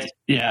ZBeck.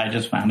 I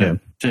just found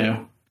it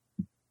too.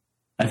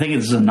 I think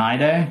it's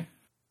Zanaide.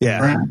 Yeah.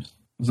 Perhaps.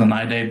 It was a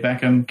Nide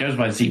Beckham. Goes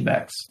by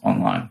Z-Bex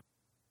online.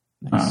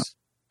 Nice.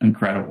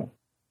 Incredible.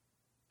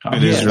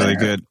 It is really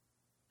good.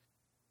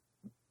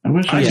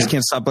 I just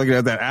can't stop looking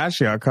at that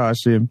Ashiok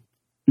costume.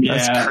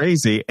 That's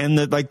crazy. And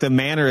the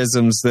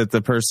mannerisms that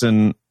the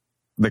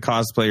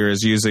cosplayer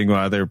is using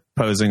while they're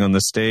posing on the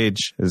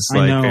stage is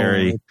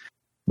very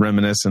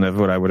reminiscent of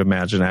what I would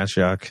imagine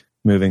Ashiok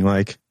moving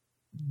like.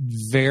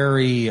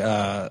 Very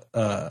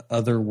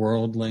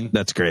otherworldly.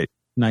 That's great.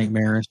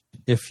 Nightmarish,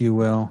 if you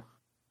will.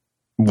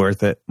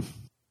 Worth it.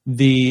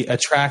 The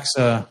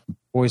Atraxa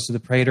Voice of the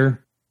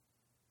Praetor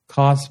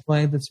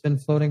cosplay that's been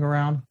floating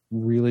around.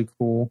 Really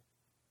cool.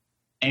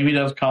 Amy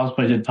Does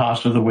Cosplay did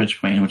Tasha the Witch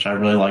Queen, which I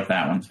really like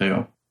that one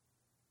too.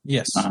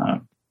 Yes.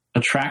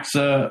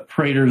 Atraxa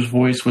Praetor's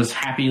voice was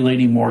Happy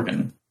Lady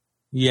Morgan.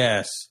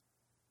 Yes.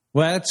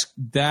 Well,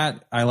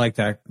 I like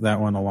that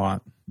one a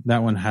lot.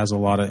 That one has a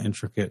lot of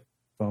intricate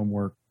foam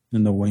work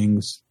in the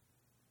wings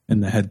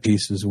and the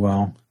headpiece as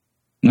well.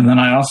 And then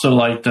I also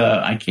liked,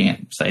 I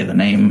can't say the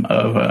name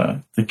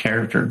of the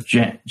character,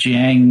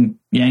 Jiang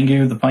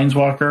Yangu, the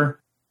Planeswalker.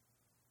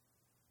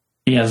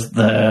 He has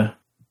the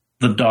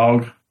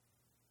dog.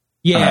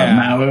 Yeah.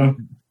 Maui.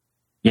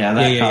 Yeah,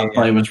 that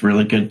cosplay was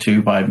really good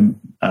too by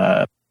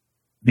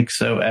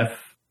Mixo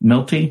F.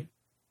 Milty.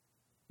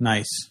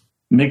 Nice.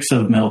 Mix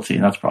of Milty,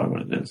 that's probably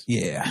what it is.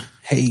 Yeah.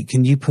 Hey,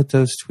 can you put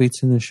those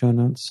tweets in the show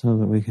notes so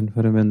that we can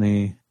put them in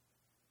the...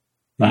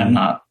 I'm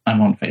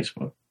on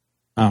Facebook.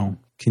 Oh,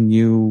 can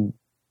you...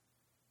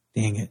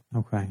 Dang it.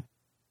 Okay.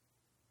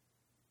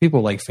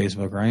 People like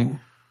Facebook, right?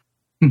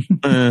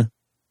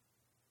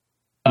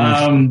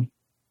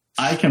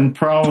 I can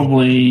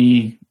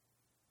probably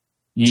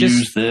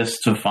use this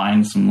to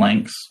find some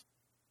links.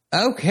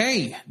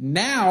 Okay,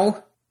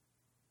 now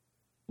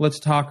let's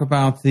talk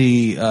about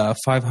the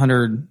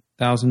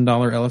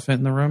 $500,000 elephant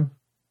in the room.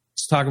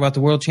 Let's talk about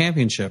the World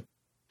Championship.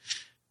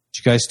 Did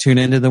you guys tune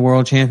into the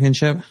World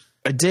Championship?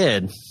 I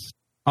did.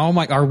 Oh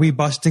my! Are we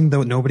busting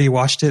the nobody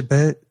watched it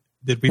bit?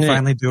 Did we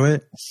finally do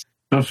it?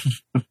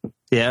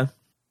 Yeah.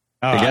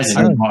 I guess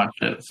I didn't watch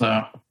it.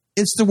 So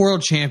it's the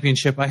World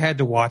Championship. I had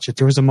to watch it.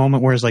 There was a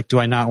moment where it's like, do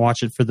I not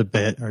watch it for the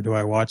bit or do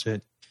I watch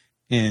it?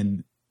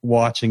 And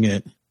watching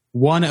it,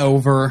 won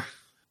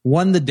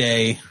the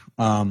day.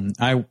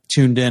 I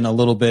tuned in a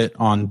little bit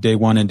on day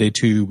 1 and day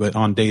 2, but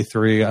on day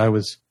 3, I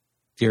was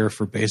here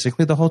for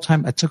basically the whole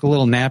time. I took a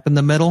little nap in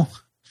the middle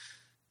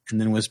and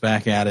then was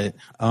back at it.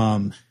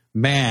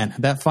 Man,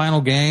 that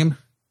final game,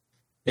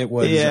 it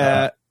was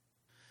it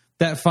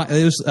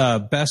was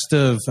best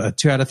of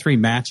 2 out of 3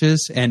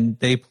 matches, and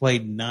they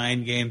played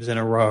 9 games in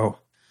a row.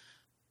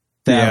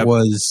 That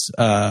was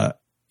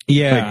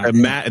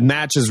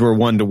matches were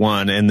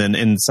 1-1, and then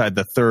inside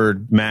the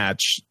third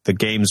match, the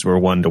games were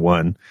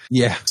 1-1.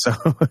 Yeah, so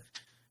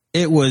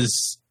it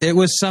was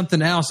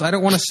something else. I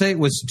don't want to say it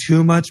was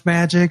too much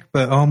magic,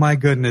 but oh my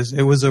goodness,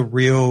 it was a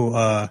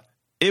real.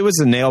 It was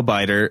a nail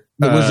biter.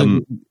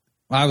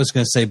 I was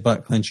going to say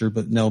butt clincher,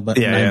 but nail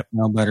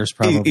biter's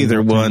probably either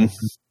one.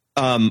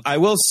 I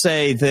will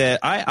say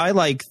that I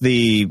like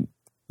the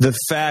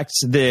fact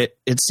that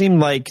it seemed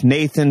like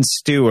Nathan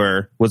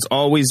Stewart was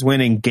always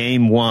winning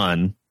game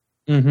 1.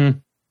 Mm-hmm.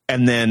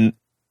 And then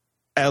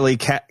Ellie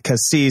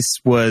Cassis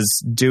would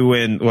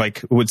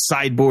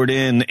sideboard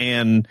in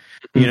and,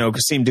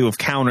 seemed to have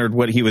countered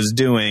what he was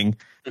doing.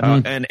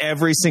 And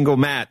every single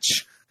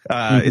match,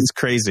 it's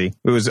crazy.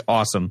 It was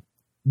awesome.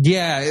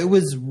 Yeah, it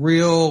was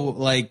real.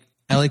 Like,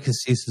 Ellie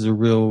Cassis is a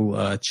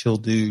real chill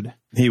dude.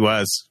 He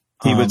was.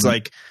 He was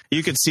like,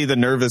 you could see the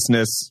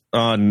nervousness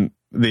on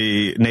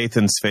the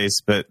Nathan's face,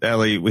 but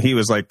Ellie, he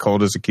was like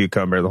cold as a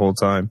cucumber the whole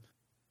time.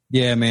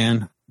 Yeah,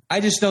 man. I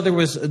just know there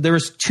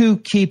was 2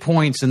 key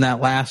points in that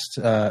last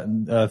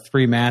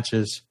 3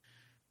 matches,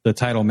 the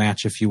title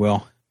match, if you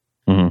will,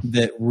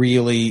 that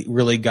really,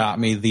 really got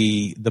me.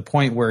 The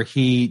point where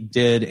he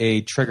did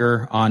a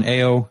trigger on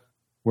AO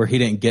where he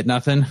didn't get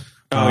nothing.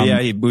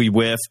 We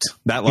whiffed.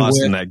 That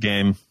lost in that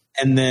game.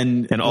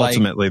 And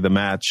ultimately the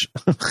match.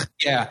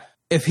 Yeah.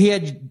 If he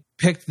had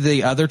picked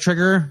the other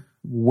trigger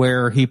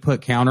where he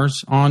put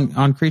counters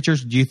on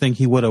creatures, do you think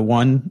he would have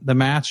won the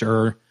match,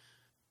 or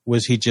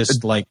was he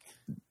just like...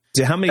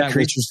 How many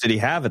creatures did he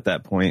have at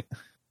that point?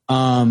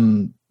 I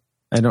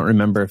don't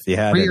remember if he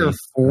had 3 or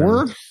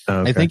 4. Okay.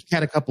 I think he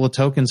had a couple of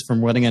tokens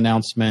from Wedding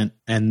Announcement,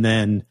 and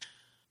then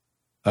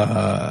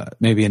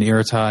maybe an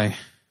Irritai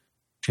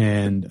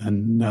and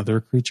another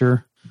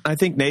creature. I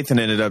think Nathan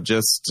ended up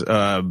just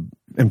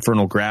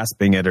Infernal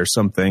Grasping it or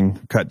something,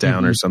 cut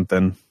down or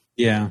something.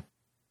 Yeah.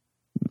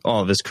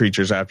 All of his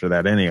creatures after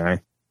that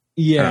anyway.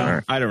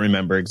 Yeah. I don't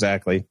remember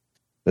exactly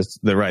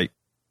the right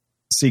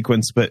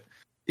sequence, but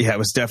yeah, it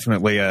was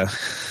definitely It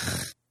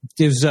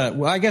was,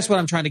 I guess what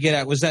I'm trying to get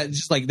at was that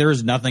just like there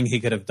was nothing he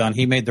could have done.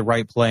 He made the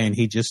right play and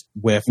he just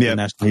whiffed.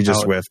 Yeah, he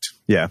just whiffed.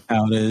 Yeah.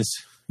 How it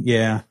is.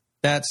 Yeah,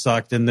 that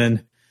sucked. And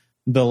then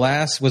the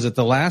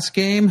last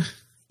game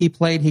he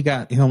played, he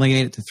only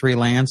made it to 3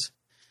 lands.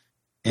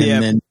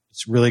 And then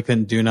just really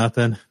couldn't do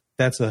nothing.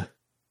 That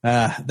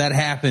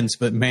happens,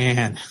 but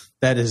man,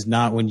 that is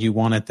not when you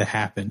want it to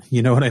happen.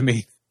 You know what I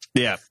mean?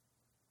 Yeah.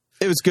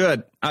 It was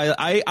good.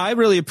 I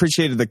really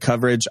appreciated the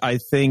coverage. I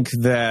think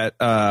that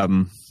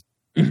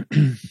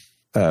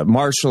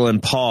Marshall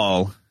and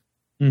Paul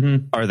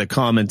are the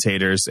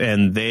commentators,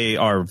 and they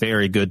are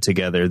very good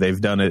together.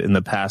 They've done it in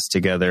the past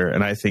together,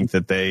 and I think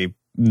that they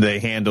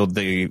handled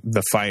the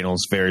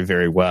finals very,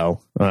 very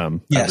well.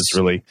 That was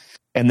really.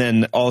 And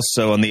then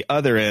also on the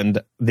other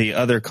end, the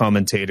other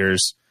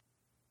commentators,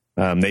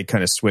 they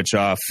kind of switch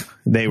off.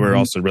 They were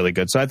also really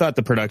good. So I thought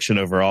the production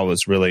overall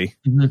was really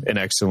an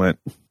excellent.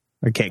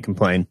 I can't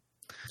complain.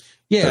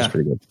 Yeah, that's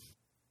pretty good.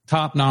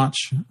 Top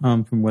notch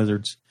from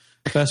Wizards.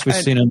 Best we've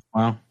seen in a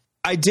while.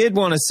 I did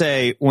want to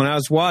say when I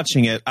was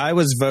watching it, I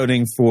was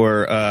voting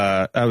for.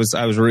 I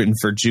was rooting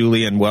for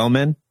Julian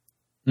Wellman,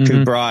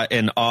 who brought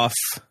an off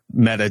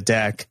meta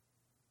deck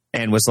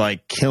and was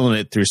like killing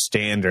it through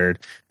standard,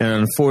 and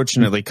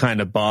unfortunately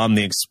kind of bombed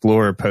the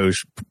Explorer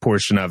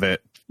portion of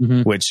it.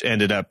 Which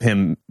ended up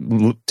him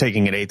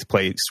taking an 8th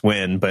place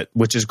win, but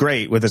which is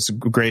great with a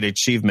great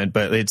achievement.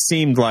 But it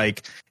seemed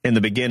like in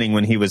the beginning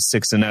when he was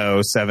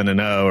 6-0,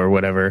 7-0 or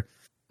whatever,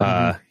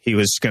 he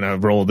was going to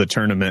roll the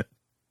tournament.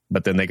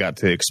 But then they got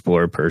to the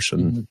Explorer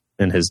portion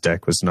and his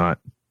deck wasn't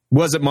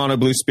Mono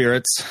Blue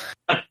Spirits,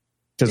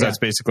 because that's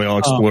basically all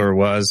Explorer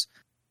was.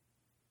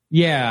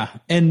 Yeah.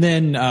 And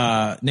then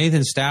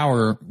Nathan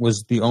Stour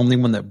was the only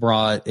one that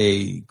brought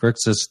a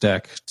Grixis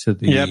deck to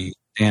the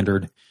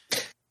standard.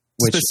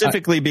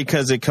 Specifically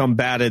because it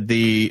combated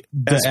the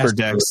Esper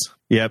decks.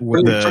 Yep.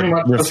 Pretty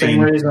much the same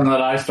reason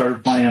that I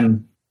started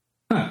playing.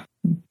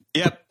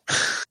 Yep.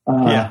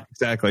 Yeah,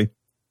 exactly.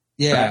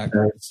 Yeah.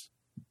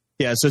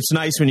 Yeah, so it's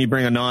nice when you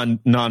bring a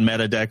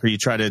non-meta deck, or you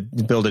try to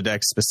build a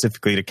deck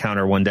specifically to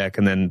counter one deck,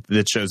 and then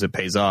it shows it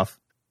pays off.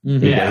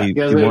 Yeah,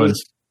 because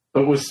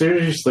it was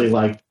seriously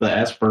like the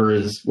Esper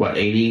is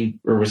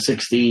 80 or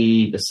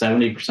 60 to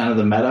 70% of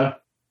the meta.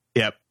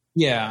 Yep.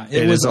 Yeah,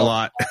 it was a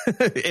lot.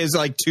 It's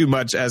like too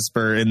much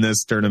Esper in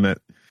this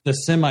tournament. The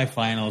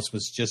semifinals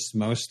was just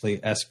mostly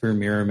Esper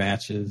mirror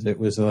matches. It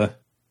was a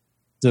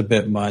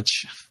bit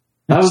much.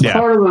 That was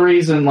part of the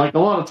reason. Like a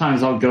lot of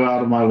times, I'll go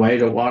out of my way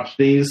to watch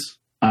these,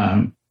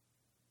 even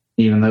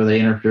though they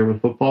interfere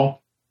with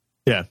football.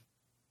 Yeah.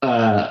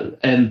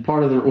 And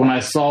part of when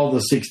I saw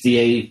the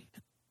 68,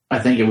 I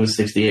think it was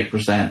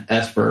 68%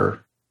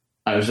 Esper.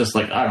 I was just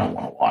like, I don't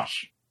want to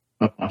watch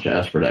a bunch of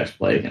Esper decks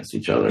play against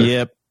each other.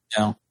 Yep.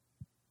 Yeah.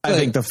 I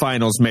think the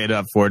finals made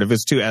up for it. If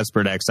it's 2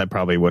 Esper decks, I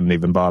probably wouldn't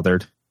even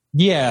bothered.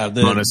 Yeah,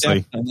 honestly,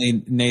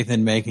 definitely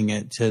Nathan making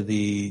it to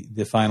the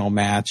final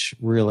match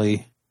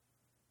really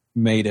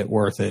made it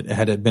worth it.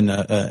 Had it been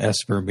a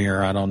Esper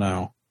mirror, I don't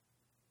know.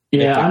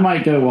 Yeah, I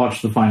might go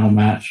watch the final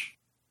match.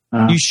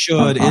 You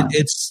should.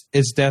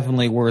 It's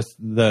definitely worth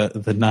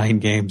the 9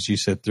 games you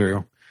sit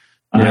through.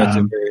 At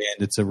the very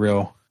end, it's a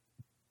real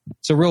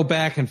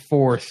back and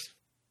forth.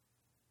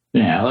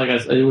 Yeah, like I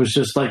said, it was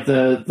just like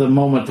the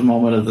moment to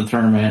moment of the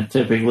tournament.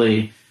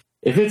 Typically,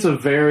 if it's a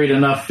varied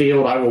enough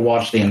field, I will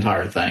watch the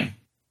entire thing.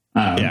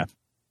 And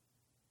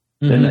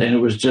it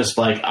was just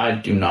like, I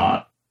do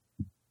not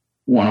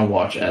want to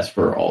watch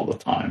Esper all the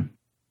time.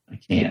 I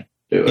can't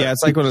do it. Yeah,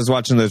 it's like when I was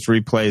watching those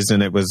replays,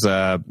 and it was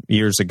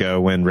years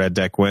ago when Red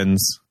Deck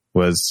Wins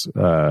was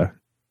the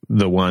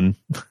one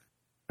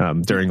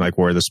during like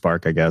War of the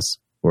Spark, I guess,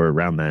 or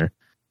around there.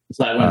 Is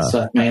that when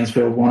Seth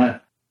Mansfield won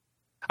it?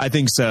 I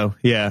think so.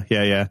 Yeah.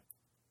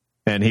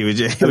 And it was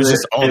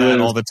just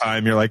all the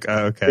time. You're like,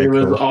 oh, okay.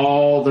 There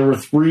were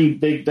 3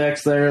 big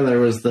decks there. There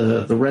was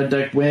the Red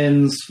Deck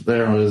Wins.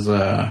 There was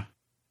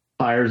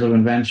Fires of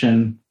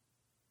Invention,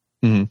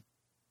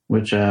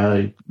 which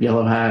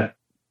Yellow Hat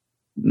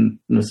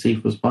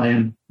Nassif was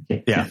playing.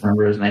 Can't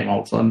remember his name all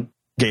of a sudden.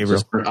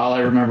 Gabriel. All I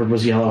remembered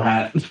was Yellow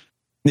Hat.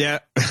 Yeah.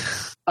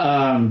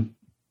 And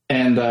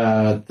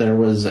there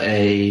was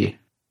a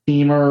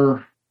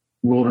Teamer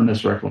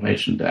Wilderness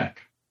Reclamation deck.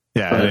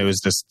 Yeah, and it was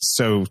just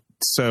so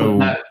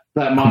that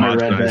mono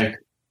red deck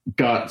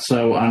got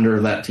so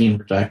under that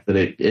Teamer deck that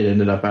it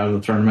ended up out of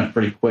the tournament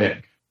pretty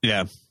quick.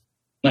 Yeah.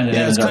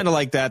 It's kind of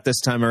like that this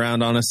time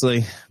around,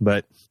 honestly.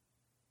 But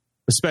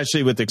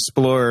especially with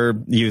Explorer,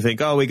 you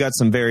think, oh, we got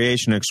some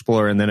variation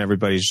Explorer, and then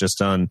everybody's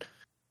just on,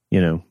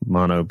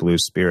 mono blue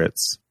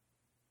spirits.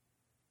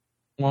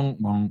 And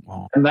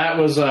that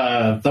was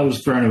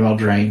Throne of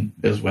Eldraine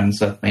is when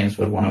Seth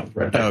Mansfield won it with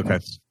Red Deck. Okay.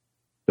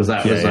 Because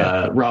that was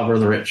Robber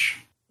the Rich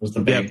was the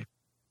big.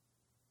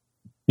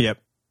 Yep.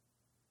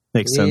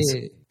 Makes sense.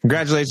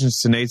 Congratulations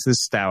to Nathan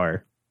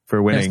Stour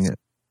for winning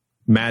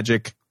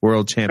Magic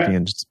World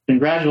Champions.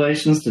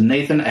 Congratulations to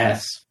Nathan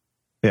S.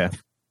 Yeah.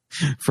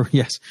 For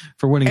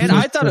winning. And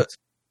I thought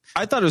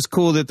it was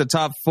cool that the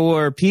top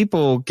 4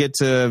 people get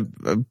to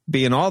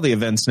be in all the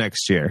events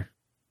next year.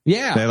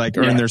 Yeah. They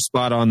earn their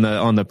spot on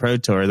the Pro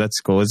Tour.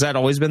 That's cool. Has that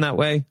always been that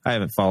way? I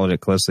haven't followed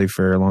it closely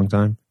for a long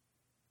time.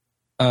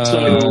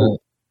 So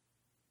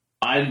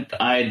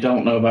I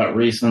don't know about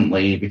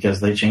recently, because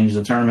they changed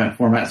the tournament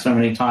format so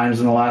many times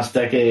in the last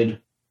decade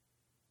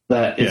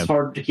that it's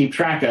hard to keep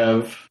track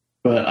of.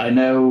 But I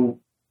know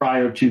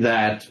prior to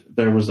that,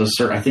 there was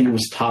I think it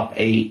was top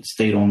 8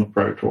 stayed on the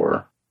Pro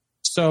Tour.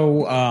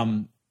 So,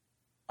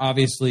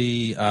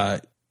 obviously,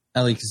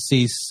 Ellie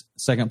Cassis,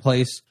 second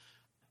place.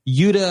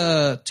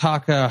 Yuta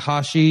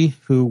Takahashi,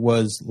 who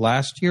was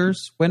last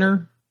year's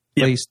winner,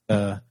 placed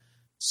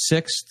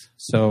 6th.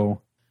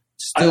 So,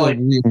 still,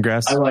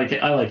 congrats. I like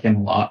it. I like him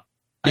a lot.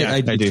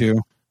 I do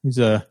too. He's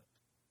a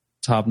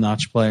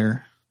top-notch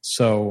player.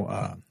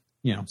 So,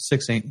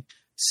 6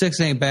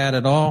 ain't bad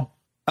at all.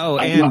 Oh,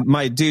 and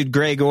my dude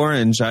Greg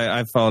Orange,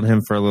 I followed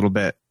him for a little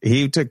bit.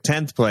 He took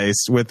 10th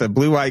place with a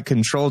blue-white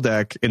control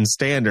deck in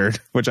standard,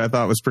 which I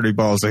thought was pretty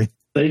ballsy.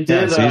 They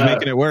did. So he's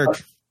making it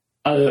work.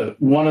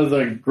 One of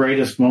the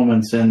greatest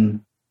moments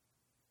in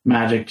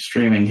Magic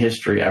streaming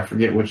history. I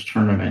forget which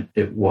tournament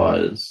it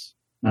was.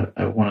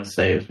 I want to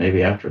say it was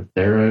maybe after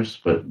Theros,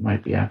 but it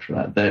might be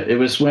after that. It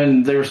was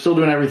when they were still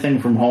doing everything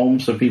from home,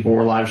 so people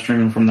were live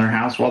streaming from their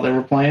house while they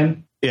were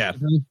playing. Yeah.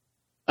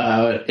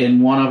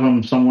 In one of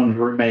them, someone's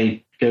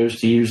roommate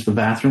goes to use the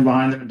bathroom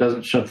behind them and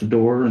doesn't shut the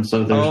door, and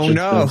so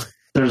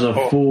there's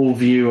a full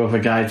view of a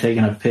guy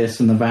taking a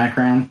piss in the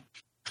background.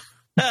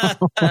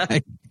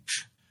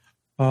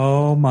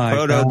 Oh my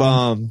Photo God.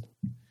 bomb.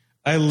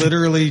 I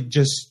literally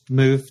just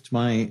moved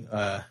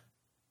my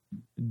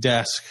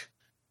desk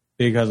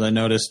because I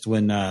noticed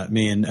when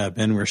me and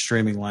Ben were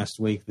streaming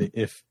last week that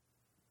if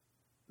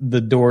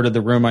the door to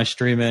the room I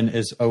stream in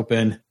is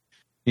open,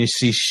 you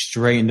see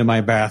straight into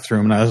my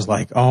bathroom, and I was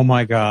like, "Oh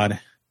my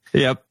God!"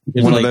 Yep,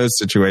 It's one like- of those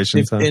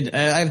situations. Huh?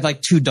 I have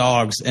like 2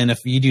 dogs, and if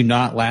you do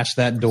not latch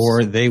that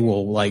door, they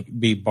will like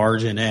be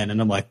barging in,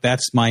 and I'm like,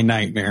 "That's my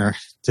nightmare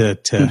to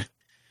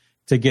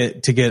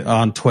get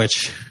on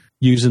Twitch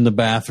using the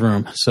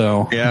bathroom."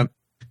 So Yeah,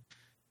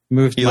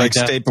 moved. you my like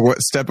desk.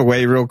 step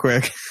away real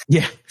quick.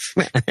 Yeah.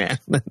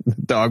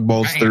 Dog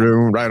bolts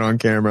through right on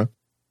camera.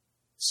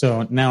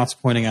 So now it's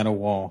pointing at a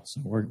wall, so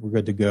we're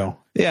good to go.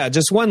 Yeah,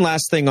 just one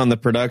last thing on the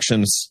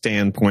production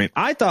standpoint.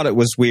 I thought it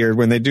was weird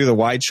when they do the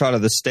wide shot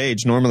of the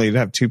stage. Normally you'd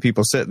have 2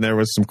 people sitting there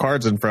with some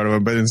cards in front of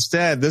them, but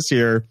instead this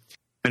year,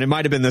 and it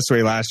might have been this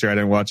way last year, I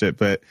didn't watch it,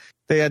 but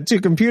they had 2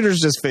 computers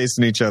just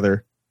facing each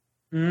other.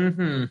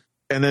 Mm-hmm.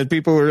 And then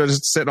people were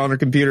just sitting on their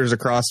computers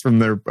across from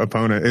their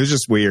opponent. It was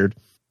just weird.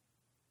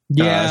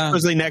 Yeah,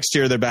 Supposedly next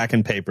year they're back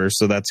in paper,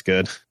 so that's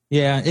good.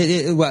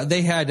 yeah. Well,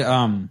 they had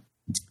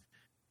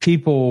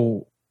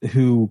people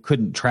who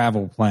couldn't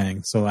travel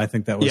playing, so I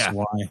think that was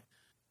why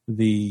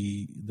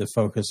the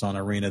focus on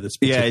Arena this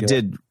particular. Yeah, I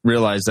did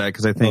realize that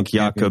because I think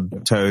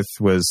Jakob Toth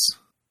was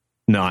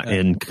not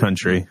in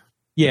country.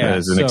 Yeah,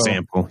 as an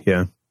example.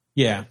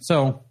 Yeah,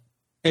 so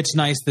it's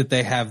nice that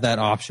they have that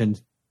option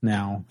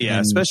now. Yeah,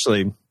 And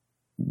especially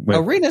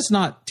Arena's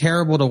not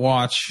terrible to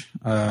watch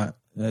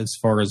as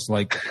far as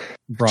like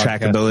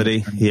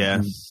trackability.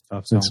 and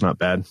stuff, so. It's not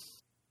bad.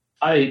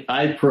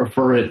 I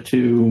prefer it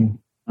to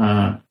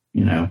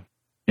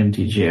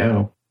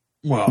MTGO.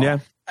 Well, Yeah.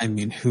 I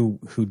mean, who?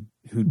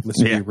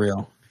 Let's be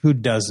real. Who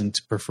doesn't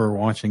prefer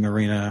watching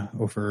Arena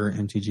over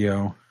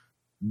MTGO?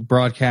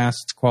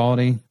 Broadcast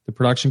quality, the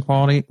production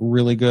quality,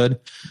 really good.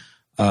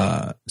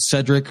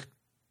 Cedric,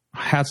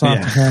 hats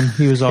off to him.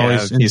 He was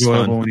always he's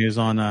enjoyable fun. when he was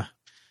on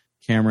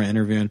camera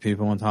interviewing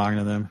people and talking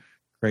to them.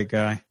 Great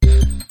guy.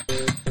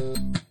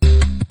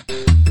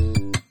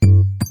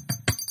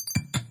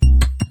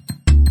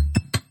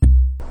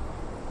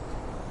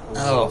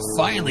 Oh,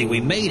 finally, we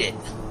made it.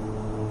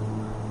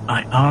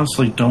 I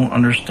honestly don't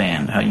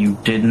understand how you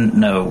didn't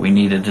know we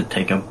needed to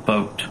take a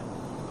boat.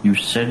 You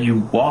said you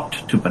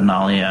walked to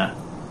Benalia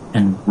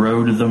and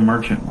rode the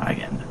merchant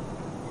wagon.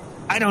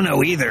 I don't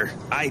know either.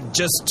 I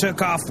just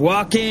took off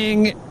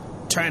walking,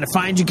 trying to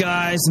find you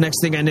guys.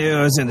 Next thing I knew,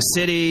 I was in the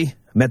city,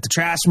 met the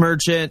trash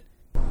merchant.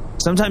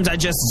 Sometimes I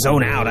just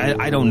zone out.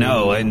 I don't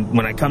know. And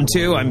when I come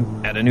to,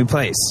 I'm at a new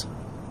place.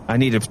 I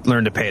need to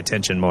learn to pay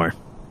attention more.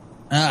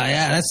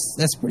 Yeah,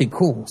 that's pretty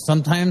cool.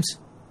 Sometimes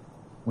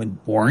when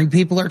boring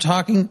people are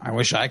talking, I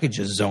wish I could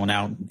just zone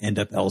out and end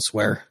up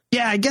elsewhere.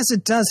 Yeah, I guess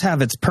it does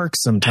have its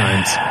perks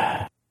sometimes.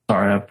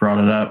 Sorry I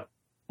brought it up.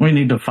 We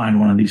need to find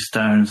one of these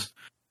stones,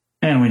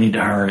 and we need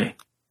to hurry.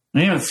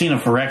 We haven't seen a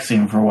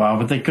Phyrexian for a while,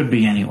 but they could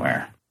be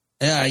anywhere.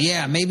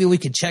 Yeah, maybe we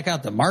could check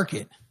out the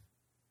market.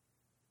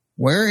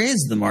 Where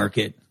is the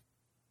market?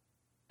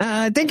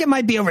 I think it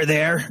might be over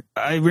there.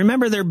 I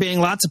remember there being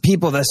lots of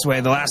people this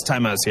way the last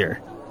time I was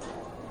here.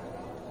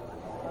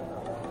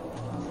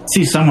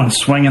 See someone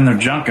swinging their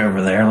junk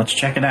over there. Let's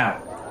check it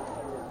out.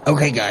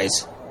 Okay,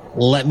 guys,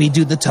 let me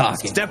do the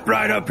talking. Step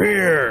right up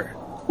here.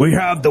 We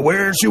have the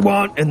wares you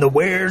want and the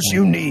wares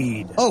you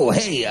need. Oh,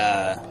 hey,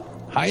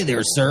 hi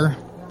there, sir.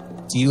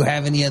 Do you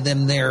have any of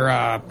them there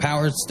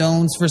power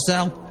stones for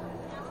sale?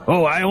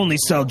 Oh, I only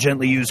sell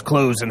gently used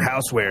clothes and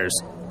housewares,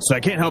 so I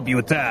can't help you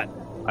with that.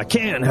 I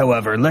can,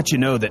 however, let you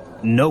know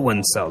that no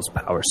one sells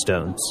power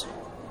stones.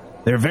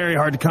 They're very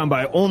hard to come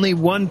by. Only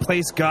one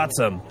place got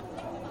some.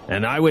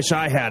 And I wish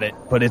I had it,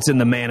 but it's in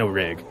the mana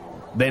rig.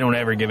 They don't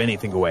ever give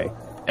anything away.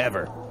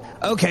 Ever.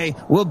 Okay,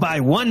 we'll buy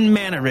 1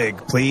 mana rig,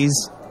 please.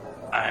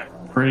 I'm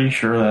pretty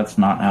sure that's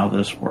not how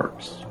this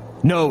works.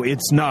 No,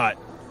 it's not.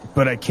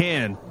 but I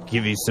can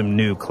give you some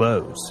new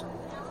clothes.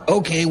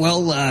 Okay,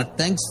 well,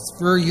 thanks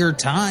for your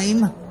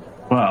time.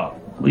 Well,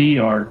 we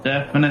are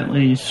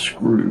definitely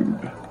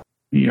screwed.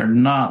 We are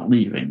not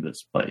leaving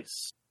this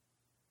place.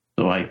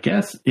 So I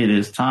guess it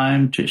is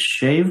time to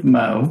shave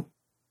Mo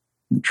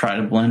and try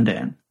to blend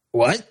in.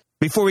 What?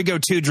 Before we go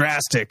too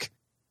drastic,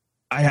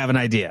 I have an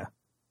idea.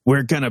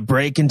 We're going to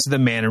break into the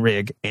mana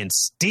rig and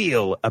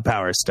steal a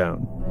Power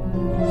Stone.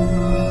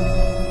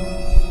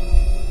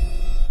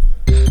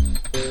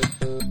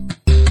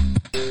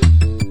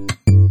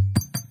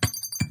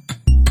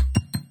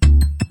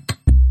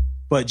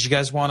 But do you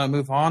guys want to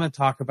move on and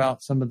talk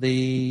about some of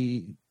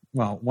the,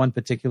 one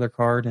particular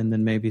card and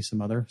then maybe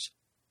some others?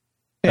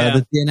 Yeah.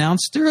 That they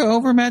announced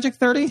over Magic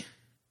 30?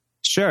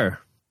 Sure.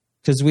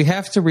 Because we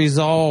have to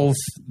resolve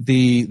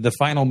the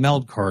final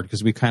meld card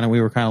because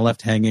we were kind of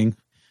left hanging.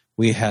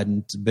 We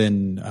hadn't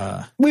been...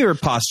 we were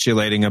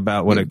postulating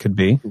about what it could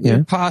be. We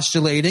were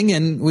postulating,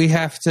 and we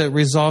have to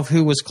resolve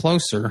who was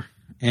closer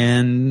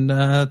and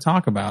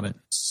talk about it.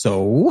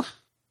 So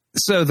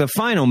the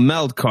final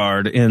meld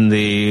card in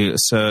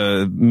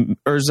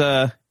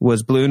Urza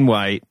was blue and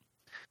white,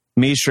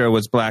 Mishra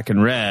was black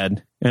and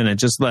red, and it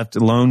just left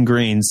lone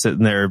green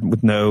sitting there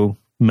with no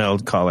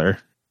meld color.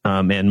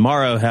 And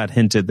Morrow had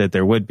hinted that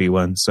there would be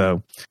one.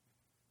 So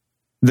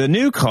the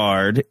new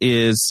card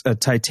is a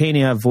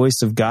Titania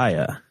Voice of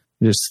Gaia.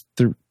 Just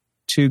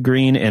 2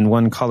 green and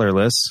 1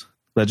 colorless.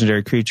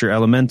 Legendary creature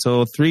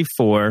elemental,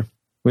 3/4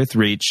 with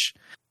reach.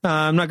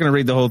 I'm not going to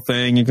read the whole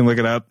thing. You can look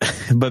it up.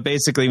 But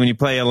basically, when you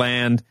play a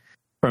land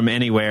from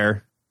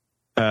anywhere,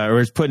 or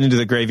it's put into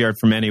the graveyard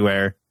from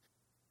anywhere,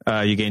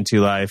 you gain 2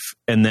 life.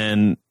 And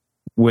then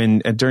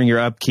during your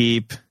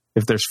upkeep,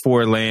 if there's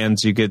 4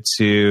 lands, you get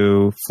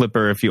to flip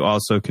her if you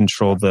also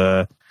control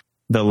the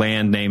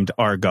land named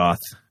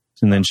Argoth.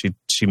 And then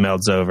she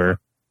melds over.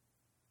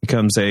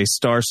 Becomes a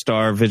star,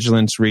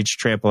 vigilance, reach,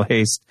 trample,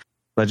 haste,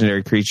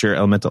 legendary creature,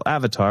 elemental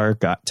avatar,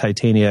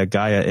 Titania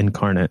Gaia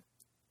incarnate.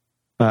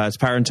 Its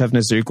power and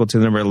toughness are equal to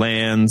the number of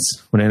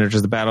lands. When it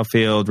enters the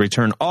battlefield,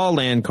 return all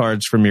land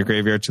cards from your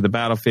graveyard to the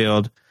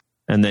battlefield.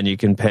 And then you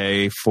can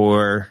pay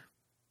 4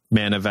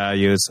 mana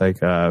value. It's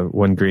like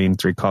 1 green,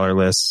 3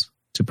 colorless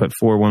to put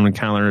 4 1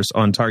 counters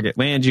on target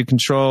land you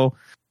control.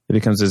 It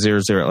becomes a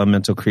 0/0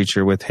 elemental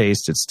creature with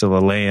haste. It's still a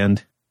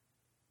land.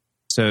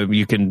 So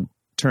you can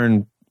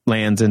turn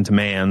lands into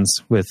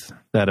mans with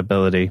that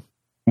ability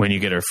when you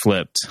get her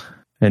flipped.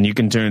 And you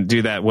can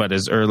do that,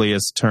 as early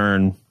as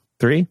turn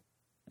 3?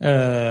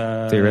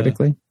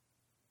 Theoretically?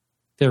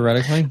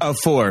 Theoretically?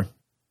 4.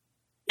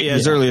 Yeah,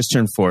 as early as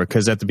turn 4,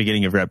 because at the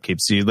beginning of your upkeep.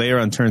 So you lay her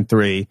on turn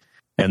 3,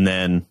 and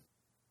then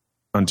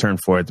on turn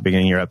 4 at the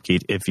beginning of your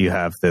upkeep, if you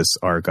have this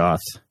Argoth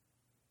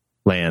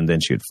land,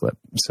 then she would flip.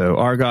 So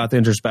Argoth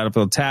enters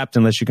battlefield tapped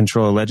unless you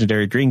control a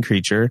legendary green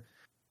creature.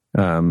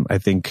 I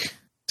think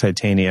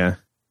Titania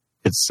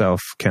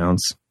itself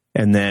counts.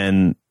 And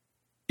then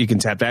you can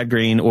tap that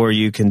green, or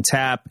you can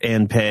tap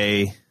and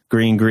pay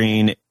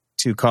green,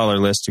 2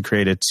 colorless to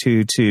create a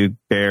 2/2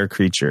 bear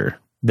creature,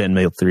 then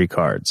mill 3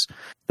 cards.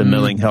 The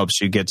milling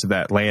helps you get to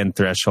that land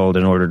threshold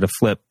in order to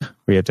flip,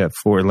 where you have to have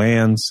 4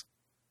 lands.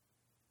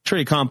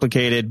 Pretty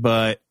complicated,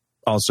 but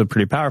also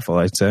pretty powerful,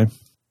 I'd say.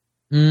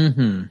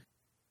 Mm-hmm.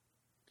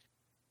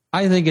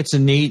 I think it's a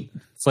neat,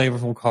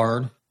 flavorful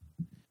card.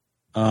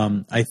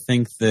 I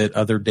think that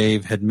other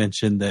Dave had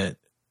mentioned that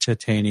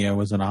Titania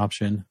was an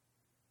option.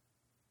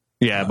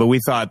 Yeah, but we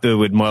thought that it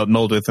would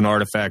mold with an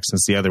artifact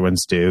since the other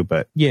ones do.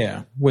 But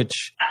yeah,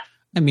 which,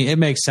 it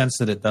makes sense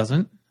that it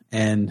doesn't.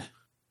 And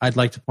I'd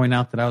like to point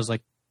out that I was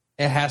like,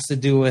 it has to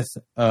do with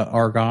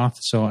Argoth.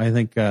 So I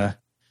think the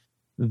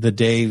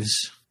Daves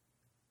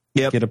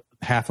get a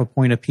half a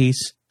point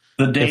apiece.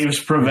 The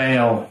Daves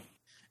prevail.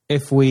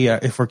 If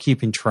we're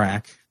keeping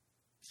track.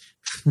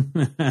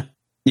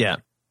 Yeah.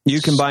 You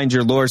combined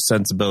your lore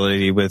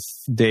sensibility with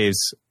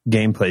Dave's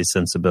gameplay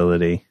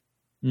sensibility,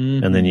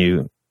 and then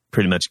you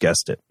pretty much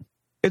guessed it.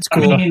 It's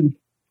cool.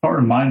 Part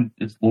of mine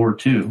is lore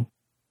too.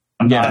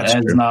 I'm not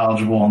as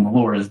knowledgeable on the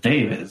lore as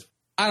Dave is.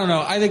 I don't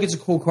know. I think it's a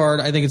cool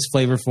card. I think it's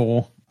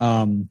flavorful.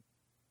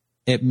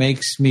 It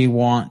makes me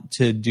want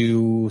to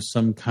do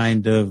some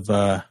kind of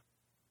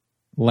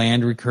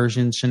land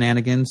recursion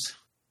shenanigans.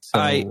 So,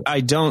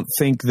 I don't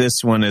think this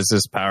one is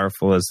as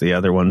powerful as the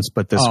other ones,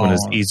 but this one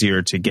is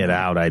easier to get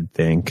out, I'd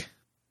think.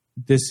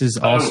 This is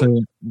also...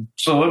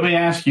 So let me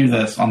ask you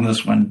this on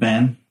this one,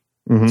 Ben.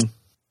 Mm-hmm.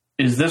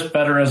 Is this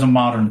better as a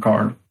modern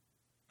card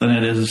than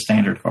it is a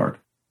standard card?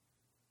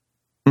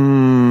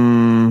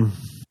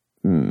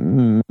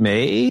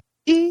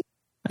 Maybe?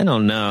 I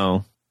don't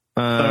know.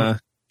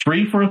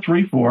 3 for a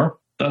 3/4.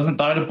 Doesn't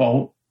die to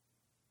bolt.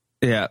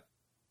 Yeah.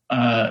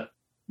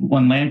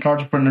 When land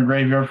cards are put in the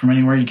graveyard from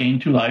anywhere, you gain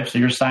 2 life, so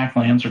your sack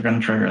lands are going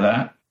to trigger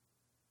that.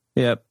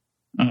 Yep.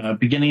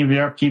 Beginning of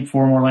your upkeep,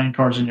 4 more land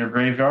cards in your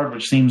graveyard,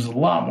 which seems a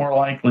lot more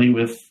likely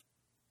with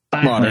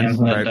sack lands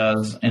than it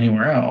does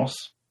anywhere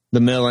else. The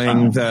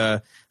milling,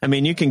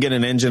 you can get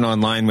an engine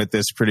online with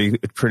this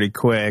pretty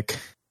quick,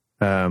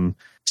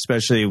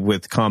 especially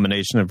with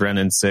combination of Wrenn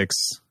and 6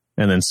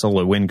 and then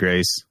Solar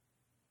Windgrace.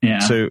 Yeah.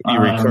 So you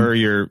recur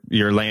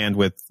your land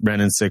with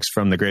Wrenn and 6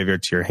 from the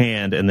graveyard to your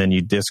hand, and then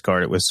you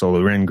discard it with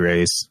Solar Ren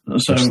Grace.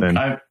 So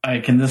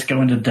can this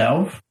go into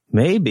Delve?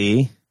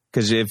 Maybe,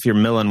 because if you're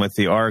milling with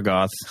the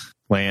Argoth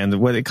land,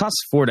 it costs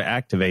 4 to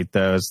activate,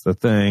 though, is the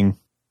thing.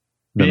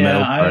 Maybe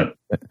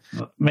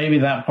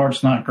that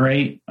part's not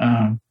great.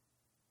 I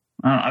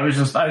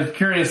was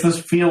curious. This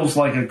feels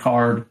like a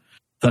card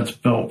that's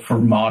built for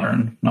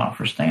modern, not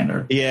for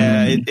standard.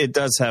 Yeah, it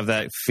does have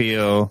that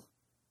feel.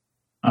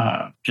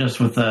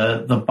 Just with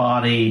the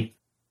body,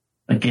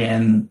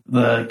 again,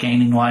 the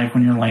gaining life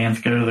when your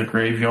lands go to the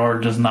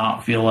graveyard does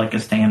not feel like a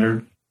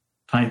standard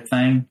type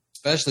thing.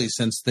 Especially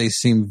since they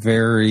seem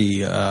very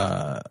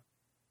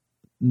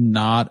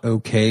not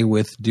okay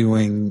with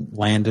doing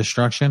land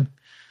destruction.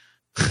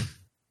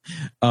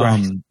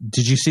 Right.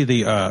 Did you see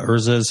the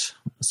Urza's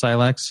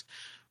Silex?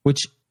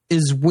 Which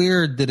is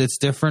weird that it's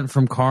different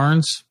from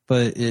Karn's,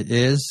 but it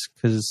is,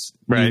 because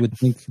you would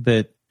think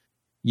that,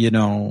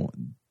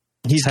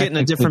 he's getting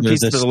a different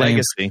piece of the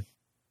legacy.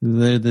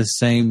 They're the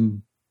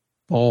same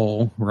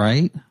bowl,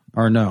 right?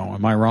 Or no?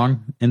 Am I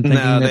wrong?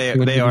 No,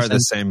 they are the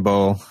same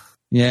bowl.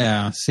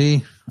 Yeah, see?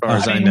 As far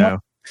as I know.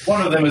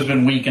 One of them has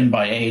been weakened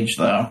by age,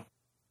 though.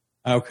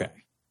 Okay.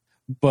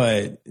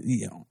 But,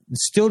 it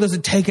still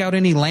doesn't take out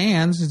any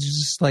lands. It's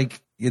just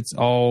like it's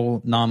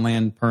all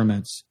non-land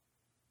permits.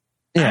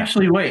 Yeah.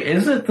 Actually, wait,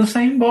 is it the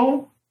same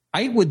bowl?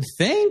 I would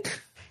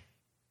think.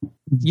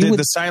 Did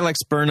the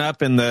Silex burn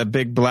up in the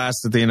big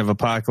blast at the end of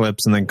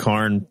Apocalypse, and then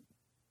Karn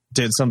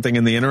did something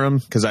in the interim?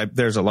 Because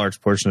there's a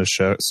large portion of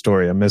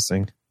story I'm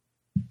missing.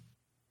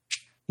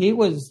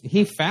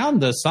 He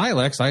found the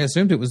Silex. I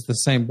assumed it was the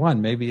same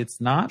one. Maybe it's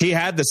not. He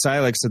had the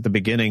Silex at the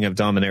beginning of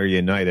Dominaria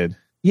United.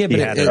 Yeah, but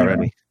he had it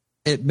already.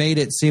 It made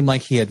it seem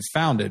like he had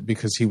found it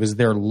because he was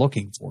there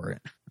looking for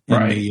it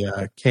in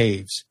the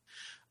caves.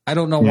 I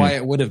don't know why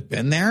it would have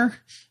been there.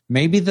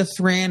 Maybe the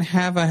Thran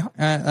have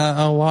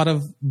a lot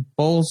of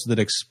bowls that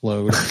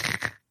explode.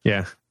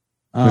 Yeah,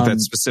 with that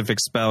specific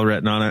spell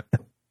written on it.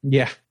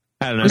 Yeah,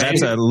 I don't know.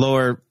 That's a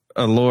lore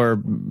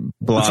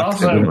block.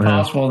 It's also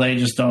possible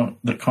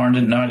that Karn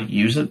didn't know how to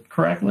use it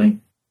correctly.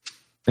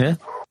 Yeah,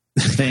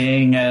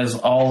 seeing as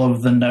all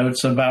of the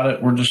notes about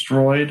it were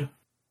destroyed.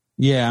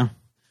 Yeah.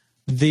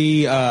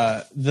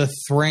 The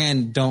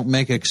Thran don't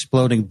make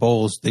exploding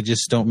bowls. They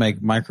just don't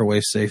make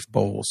microwave safe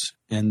bowls,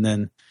 and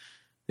then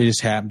they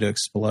just happen to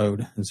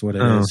explode. Is what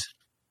it is. Is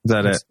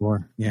that it?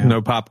 Yeah.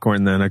 No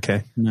popcorn then.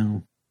 Okay.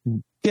 No.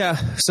 Yeah.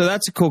 So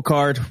that's a cool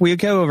card. We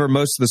go over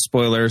most of the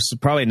spoilers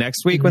probably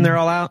next week when they're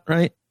all out,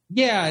 right?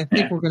 Yeah, I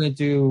think we're going to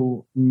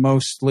do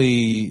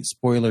mostly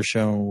spoiler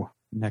show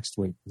next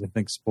week, because I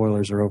think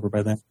spoilers are over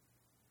by then.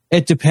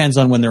 It depends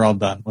on when they're all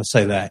done. Let's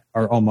say that,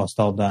 or almost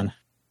all done.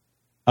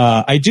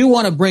 I do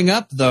want to bring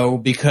up, though,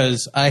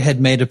 because I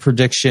had made a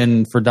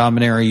prediction for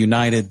Dominaria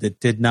United that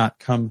did not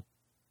come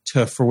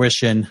to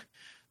fruition,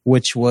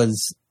 which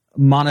was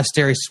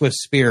Monastery Swift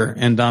Spear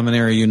and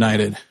Dominaria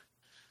United.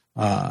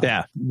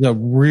 The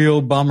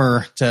real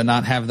bummer to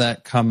not have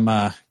that come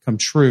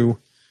true.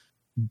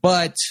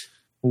 But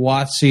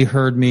WotC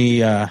heard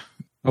me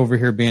over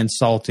here being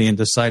salty and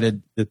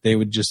decided that they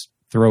would just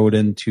throw it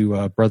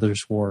into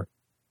Brothers War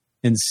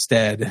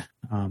instead.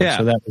 So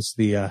that was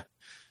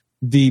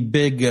the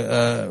big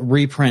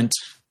reprint,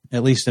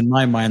 at least in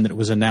my mind, that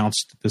was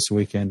announced this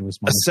weekend. Was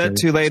a set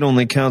too late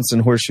only counts in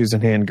horseshoes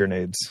and hand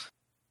grenades.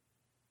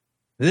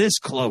 This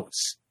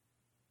close.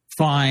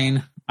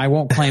 Fine. I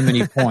won't claim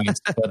any points,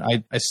 but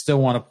I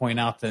still want to point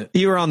out that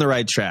you were on the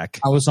right track.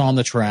 I was on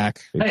the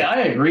track. Hey,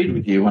 I agreed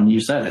with you when you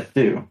said it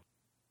too.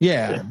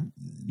 Yeah.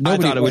 I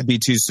thought it would be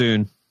too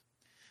soon.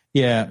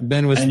 Yeah,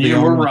 Ben was. And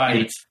you were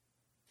right.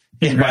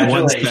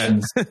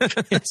 Congratulations.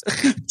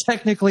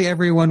 Technically,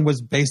 everyone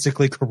was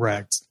basically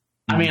correct.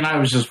 I mean, I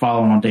was just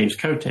following on Dave's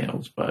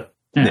coattails, but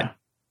yeah.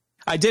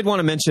 I did want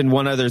to mention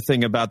one other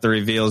thing about the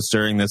reveals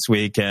during this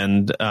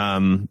weekend.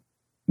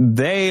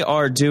 They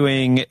are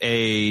doing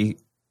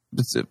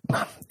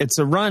it's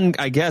a run,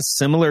 I guess,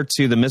 similar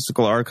to the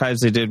Mystical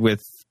Archives they did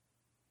with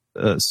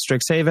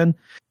Strixhaven,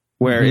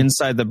 where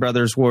inside the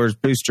Brothers Wars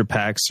booster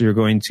packs, you're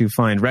going to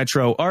find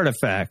retro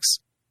artifacts.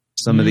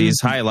 Some of these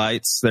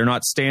highlights, they're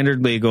not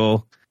standard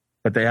legal,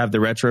 but they have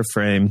the retro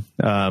frame.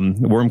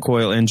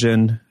 Wormcoil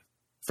Engine,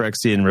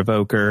 Phyrexian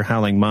Revoker,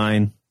 Howling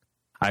Mine,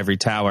 Ivory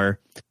Tower,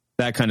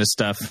 that kind of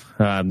stuff,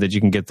 that you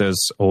can get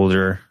those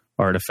older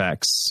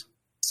artifacts.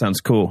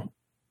 Sounds cool.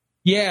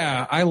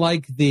 Yeah, I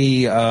like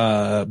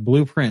the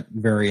blueprint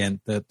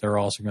variant that they're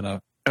also going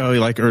to... Oh, you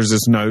like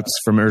Urza's Notes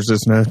from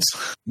Urza's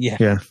Notes?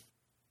 Yeah.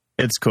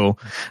 It's cool.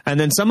 And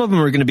then some of them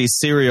are going to be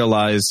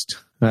serialized,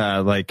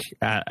 like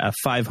at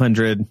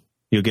 500,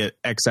 you'll get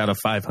X out of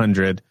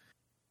 500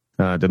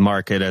 to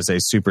mark it as a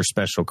super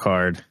special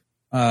card.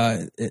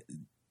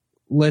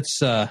 Let's...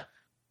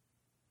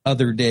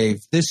 Other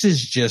Dave, this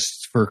is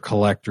just for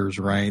collectors,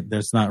 right?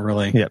 There's not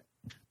really... Yep.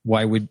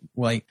 Why would...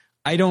 like,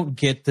 I don't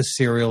get the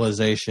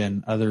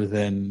serialization other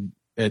than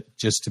it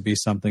just to be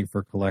something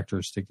for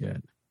collectors to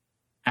get.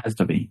 Has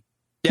to be.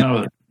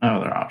 Yep. No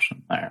other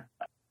option there.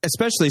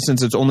 especially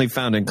since it's only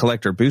found in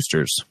collector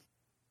boosters,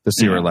 the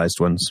serialized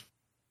ones.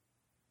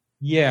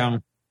 Yeah,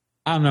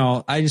 I don't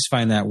know. I just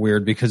find that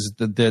weird because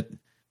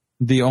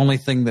the only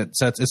thing that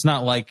sets, it's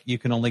not like you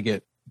can only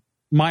get,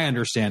 my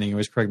understanding,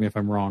 always correct me if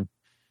I'm wrong,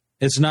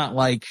 it's not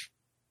like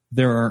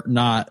they're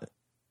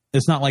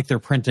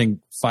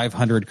printing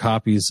 500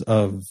 copies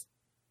of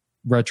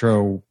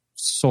Retro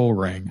Soul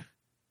Ring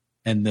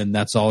and then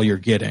that's all you're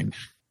getting,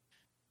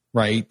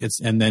 right?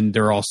 And then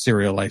they're all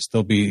serialized.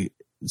 There'll be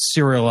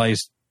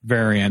serialized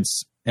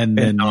variants and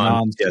then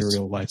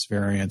non-serialized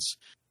variants.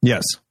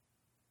 Yes.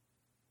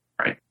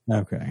 Right.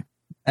 Okay.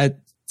 That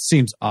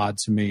seems odd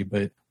to me,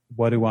 but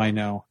what do I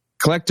know?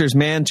 Collector's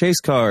Man chase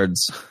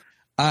cards.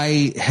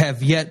 I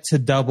have yet to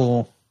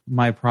double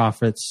my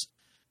profits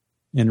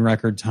in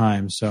record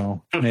time,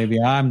 so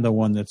maybe I'm the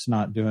one that's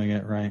not doing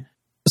it right.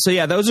 So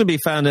yeah, those would be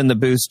found in the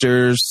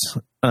boosters,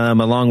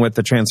 along with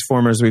the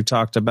Transformers we've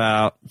talked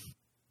about.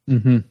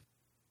 Mm-hmm.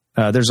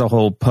 There's a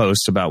whole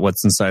post about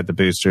what's inside the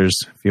boosters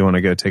if you want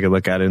to go take a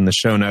look at it in the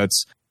show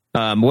notes.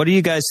 What do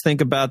you guys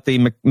think about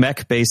the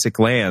mech basic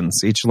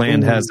lands? Each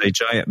land has a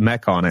giant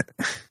mech on it.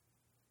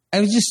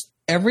 I was just,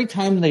 every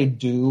time they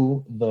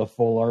do the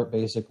full art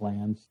basic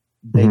lands,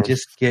 they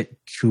just get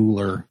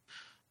cooler.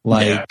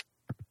 Like,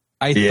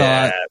 I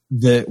thought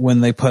that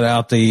when they put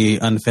out the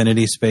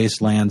Unfinity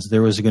Space lands,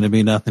 there was going to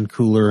be nothing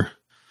cooler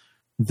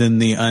than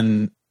the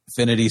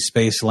Unfinity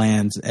Space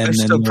lands. And they're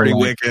still pretty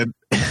wicked.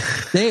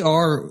 They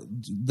are.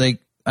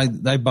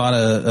 I bought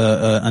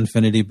a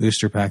Unfinity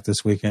booster pack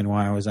this weekend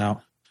while I was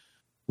out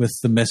with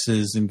the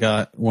missus and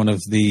got one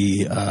of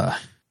the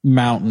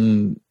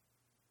mountain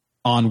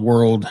on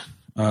world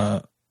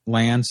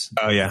lands.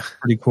 Oh yeah,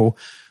 pretty cool.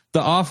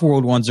 The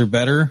off-world ones are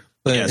better,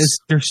 but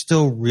they're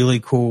still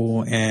really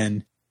cool,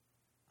 and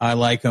I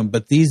like them.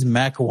 But these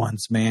mech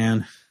ones,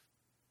 man.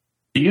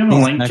 Do you have a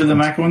link to the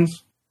mech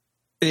ones?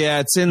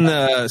 Yeah, it's in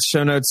the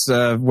show notes.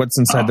 What's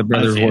inside the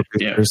Brothers War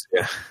boosters?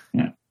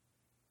 Yeah.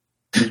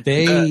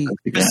 They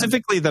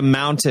specifically the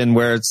mountain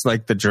where it's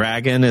like the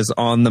dragon is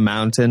on the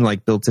mountain,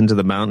 like built into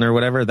the mountain or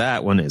whatever.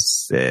 That one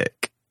is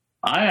sick.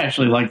 I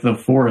actually like the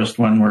forest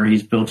one where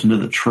he's built into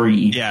the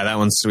tree. Yeah, that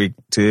one's sweet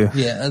too.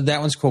 Yeah, that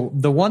one's cool.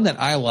 The one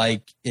that I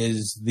like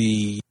is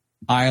the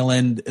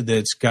island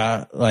that's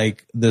got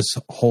like this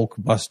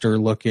Hulkbuster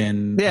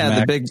looking. Yeah,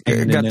 the big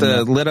got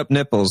the lit up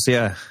nipples.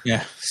 Yeah,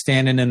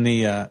 standing in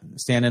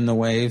the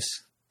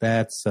waves.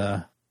 That's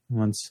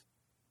one's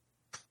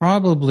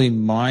probably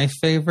my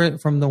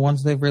favorite from the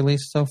ones they've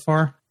released so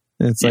far.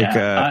 It's like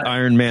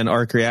Iron Man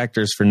arc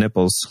reactors for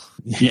nipples.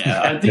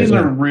 Yeah, these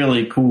are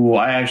really cool.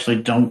 I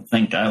actually don't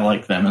think I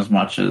like them as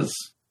much as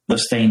the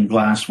stained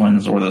glass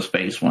ones or the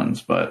space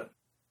ones, but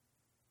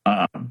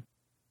I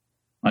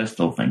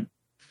still think.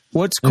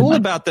 What's cool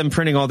about them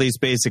printing all these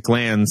basic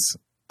lands,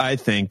 I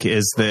think,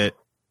 is that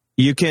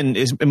you can,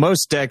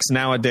 most decks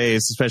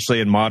nowadays,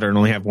 especially in Modern,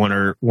 only have one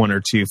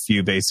or two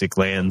few basic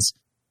lands.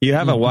 You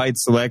have a wide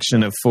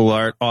selection of full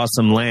art,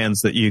 awesome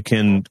lands that you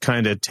can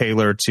kind of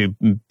tailor to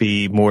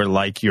be more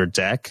like your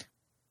deck.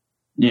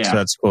 Yeah. So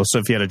that's cool. So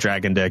if you had a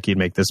dragon deck, you'd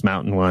make this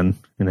mountain one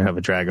and have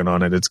a dragon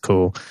on it. It's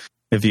cool.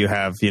 If you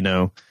have,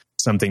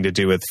 something to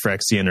do with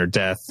Phyrexian or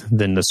death,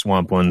 then the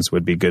swamp ones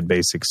would be good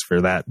basics for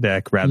that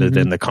deck rather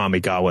than the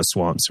Kamigawa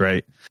swamps,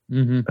 right?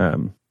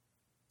 Mm-hmm.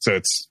 So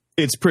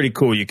it's pretty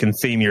cool. You can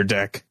theme your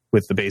deck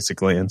with the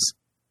basic lands.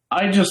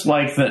 I just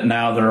like that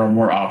now there are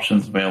more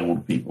options available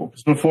to people.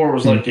 Because before it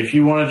was like, if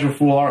you wanted your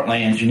full art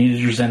lands, you needed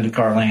your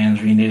Zendikar lands,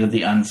 or you needed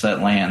the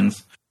unset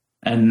lands.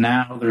 And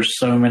now there's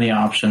so many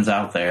options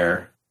out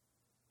there.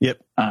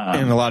 Yep.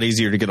 And a lot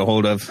easier to get a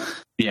hold of.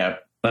 Yeah,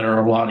 that are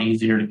a lot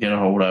easier to get a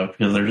hold of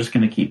because they're just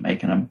going to keep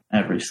making them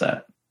every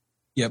set.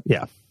 Yep.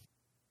 Yeah.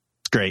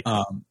 It's great.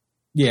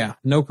 Yeah,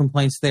 no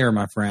complaints there,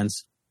 my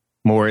friends.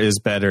 More is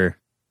better.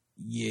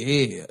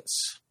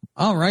 Yes.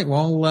 All right,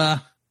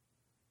 well,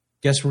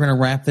 guess we're going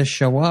to wrap this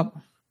show up.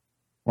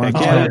 I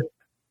didn't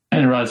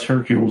realize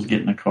Hercule was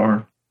getting a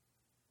card.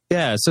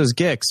 Yeah, so is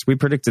Gix. We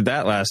predicted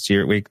that last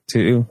year, week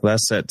 2,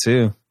 last set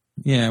too.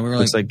 Yeah, we were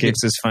looks like Gix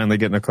is finally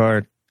getting a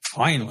card.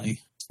 Finally.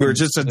 We were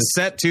just a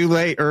set too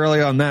late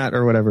early on that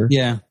or whatever.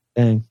 Yeah.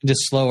 Dang.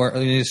 Just slow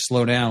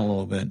down a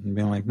little bit and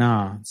be like,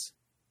 nah.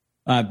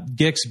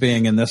 Gix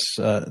being in this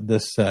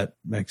set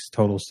makes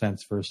total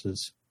sense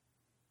versus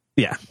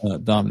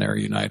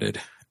Dominaria United,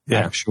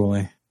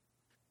 actually.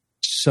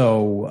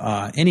 So,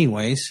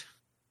 anyways,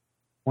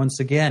 once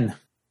again, I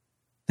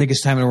think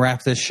it's time to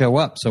wrap this show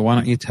up. So why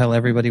don't you tell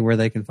everybody where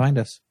they can find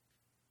us?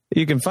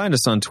 You can find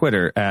us on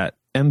Twitter at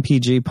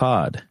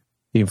MPGPod.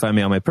 You can find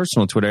me on my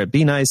personal Twitter at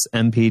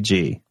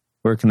BeNiceMPG.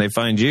 Where can they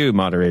find you,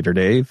 Moderator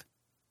Dave?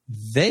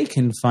 They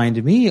can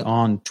find me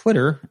on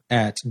Twitter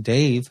at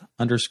Dave_MPG.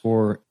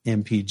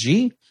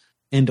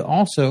 And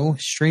also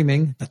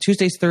streaming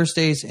Tuesdays,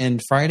 Thursdays,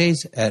 and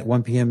Fridays at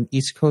 1 p.m.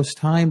 East Coast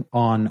time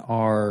on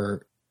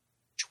our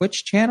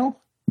Twitch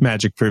channel,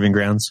 Magic Proving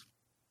Grounds,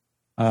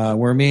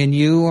 where me and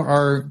you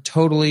are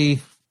totally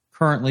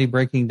currently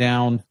breaking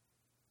down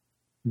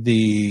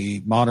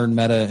the modern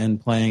meta and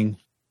playing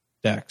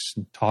decks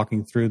and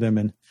talking through them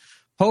and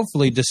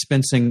hopefully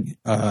dispensing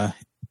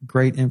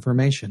great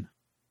information.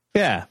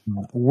 Yeah.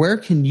 Where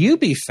can you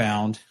be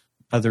found,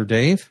 Other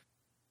Dave?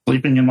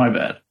 Sleeping in my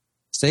bed.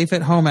 Safe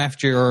at home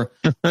after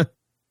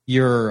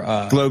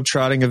your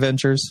globe-trotting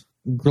adventures.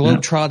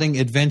 Globe-trotting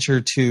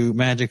adventure to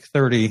Magic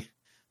 30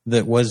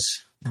 that was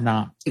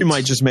not. You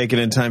might just make it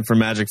in time for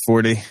Magic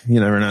 40. You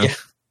never know. Yeah.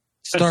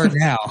 Start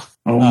now.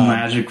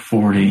 Magic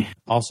 40.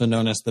 Also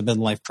known as the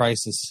midlife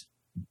crisis.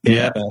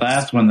 Yeah,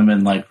 that's when the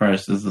midlife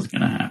crisis is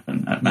going to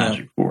happen at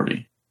Magic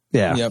 40.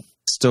 Yeah. Yep.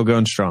 Still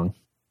going strong.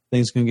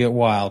 Things can get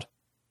wild.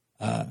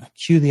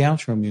 Cue the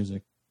outro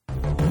music.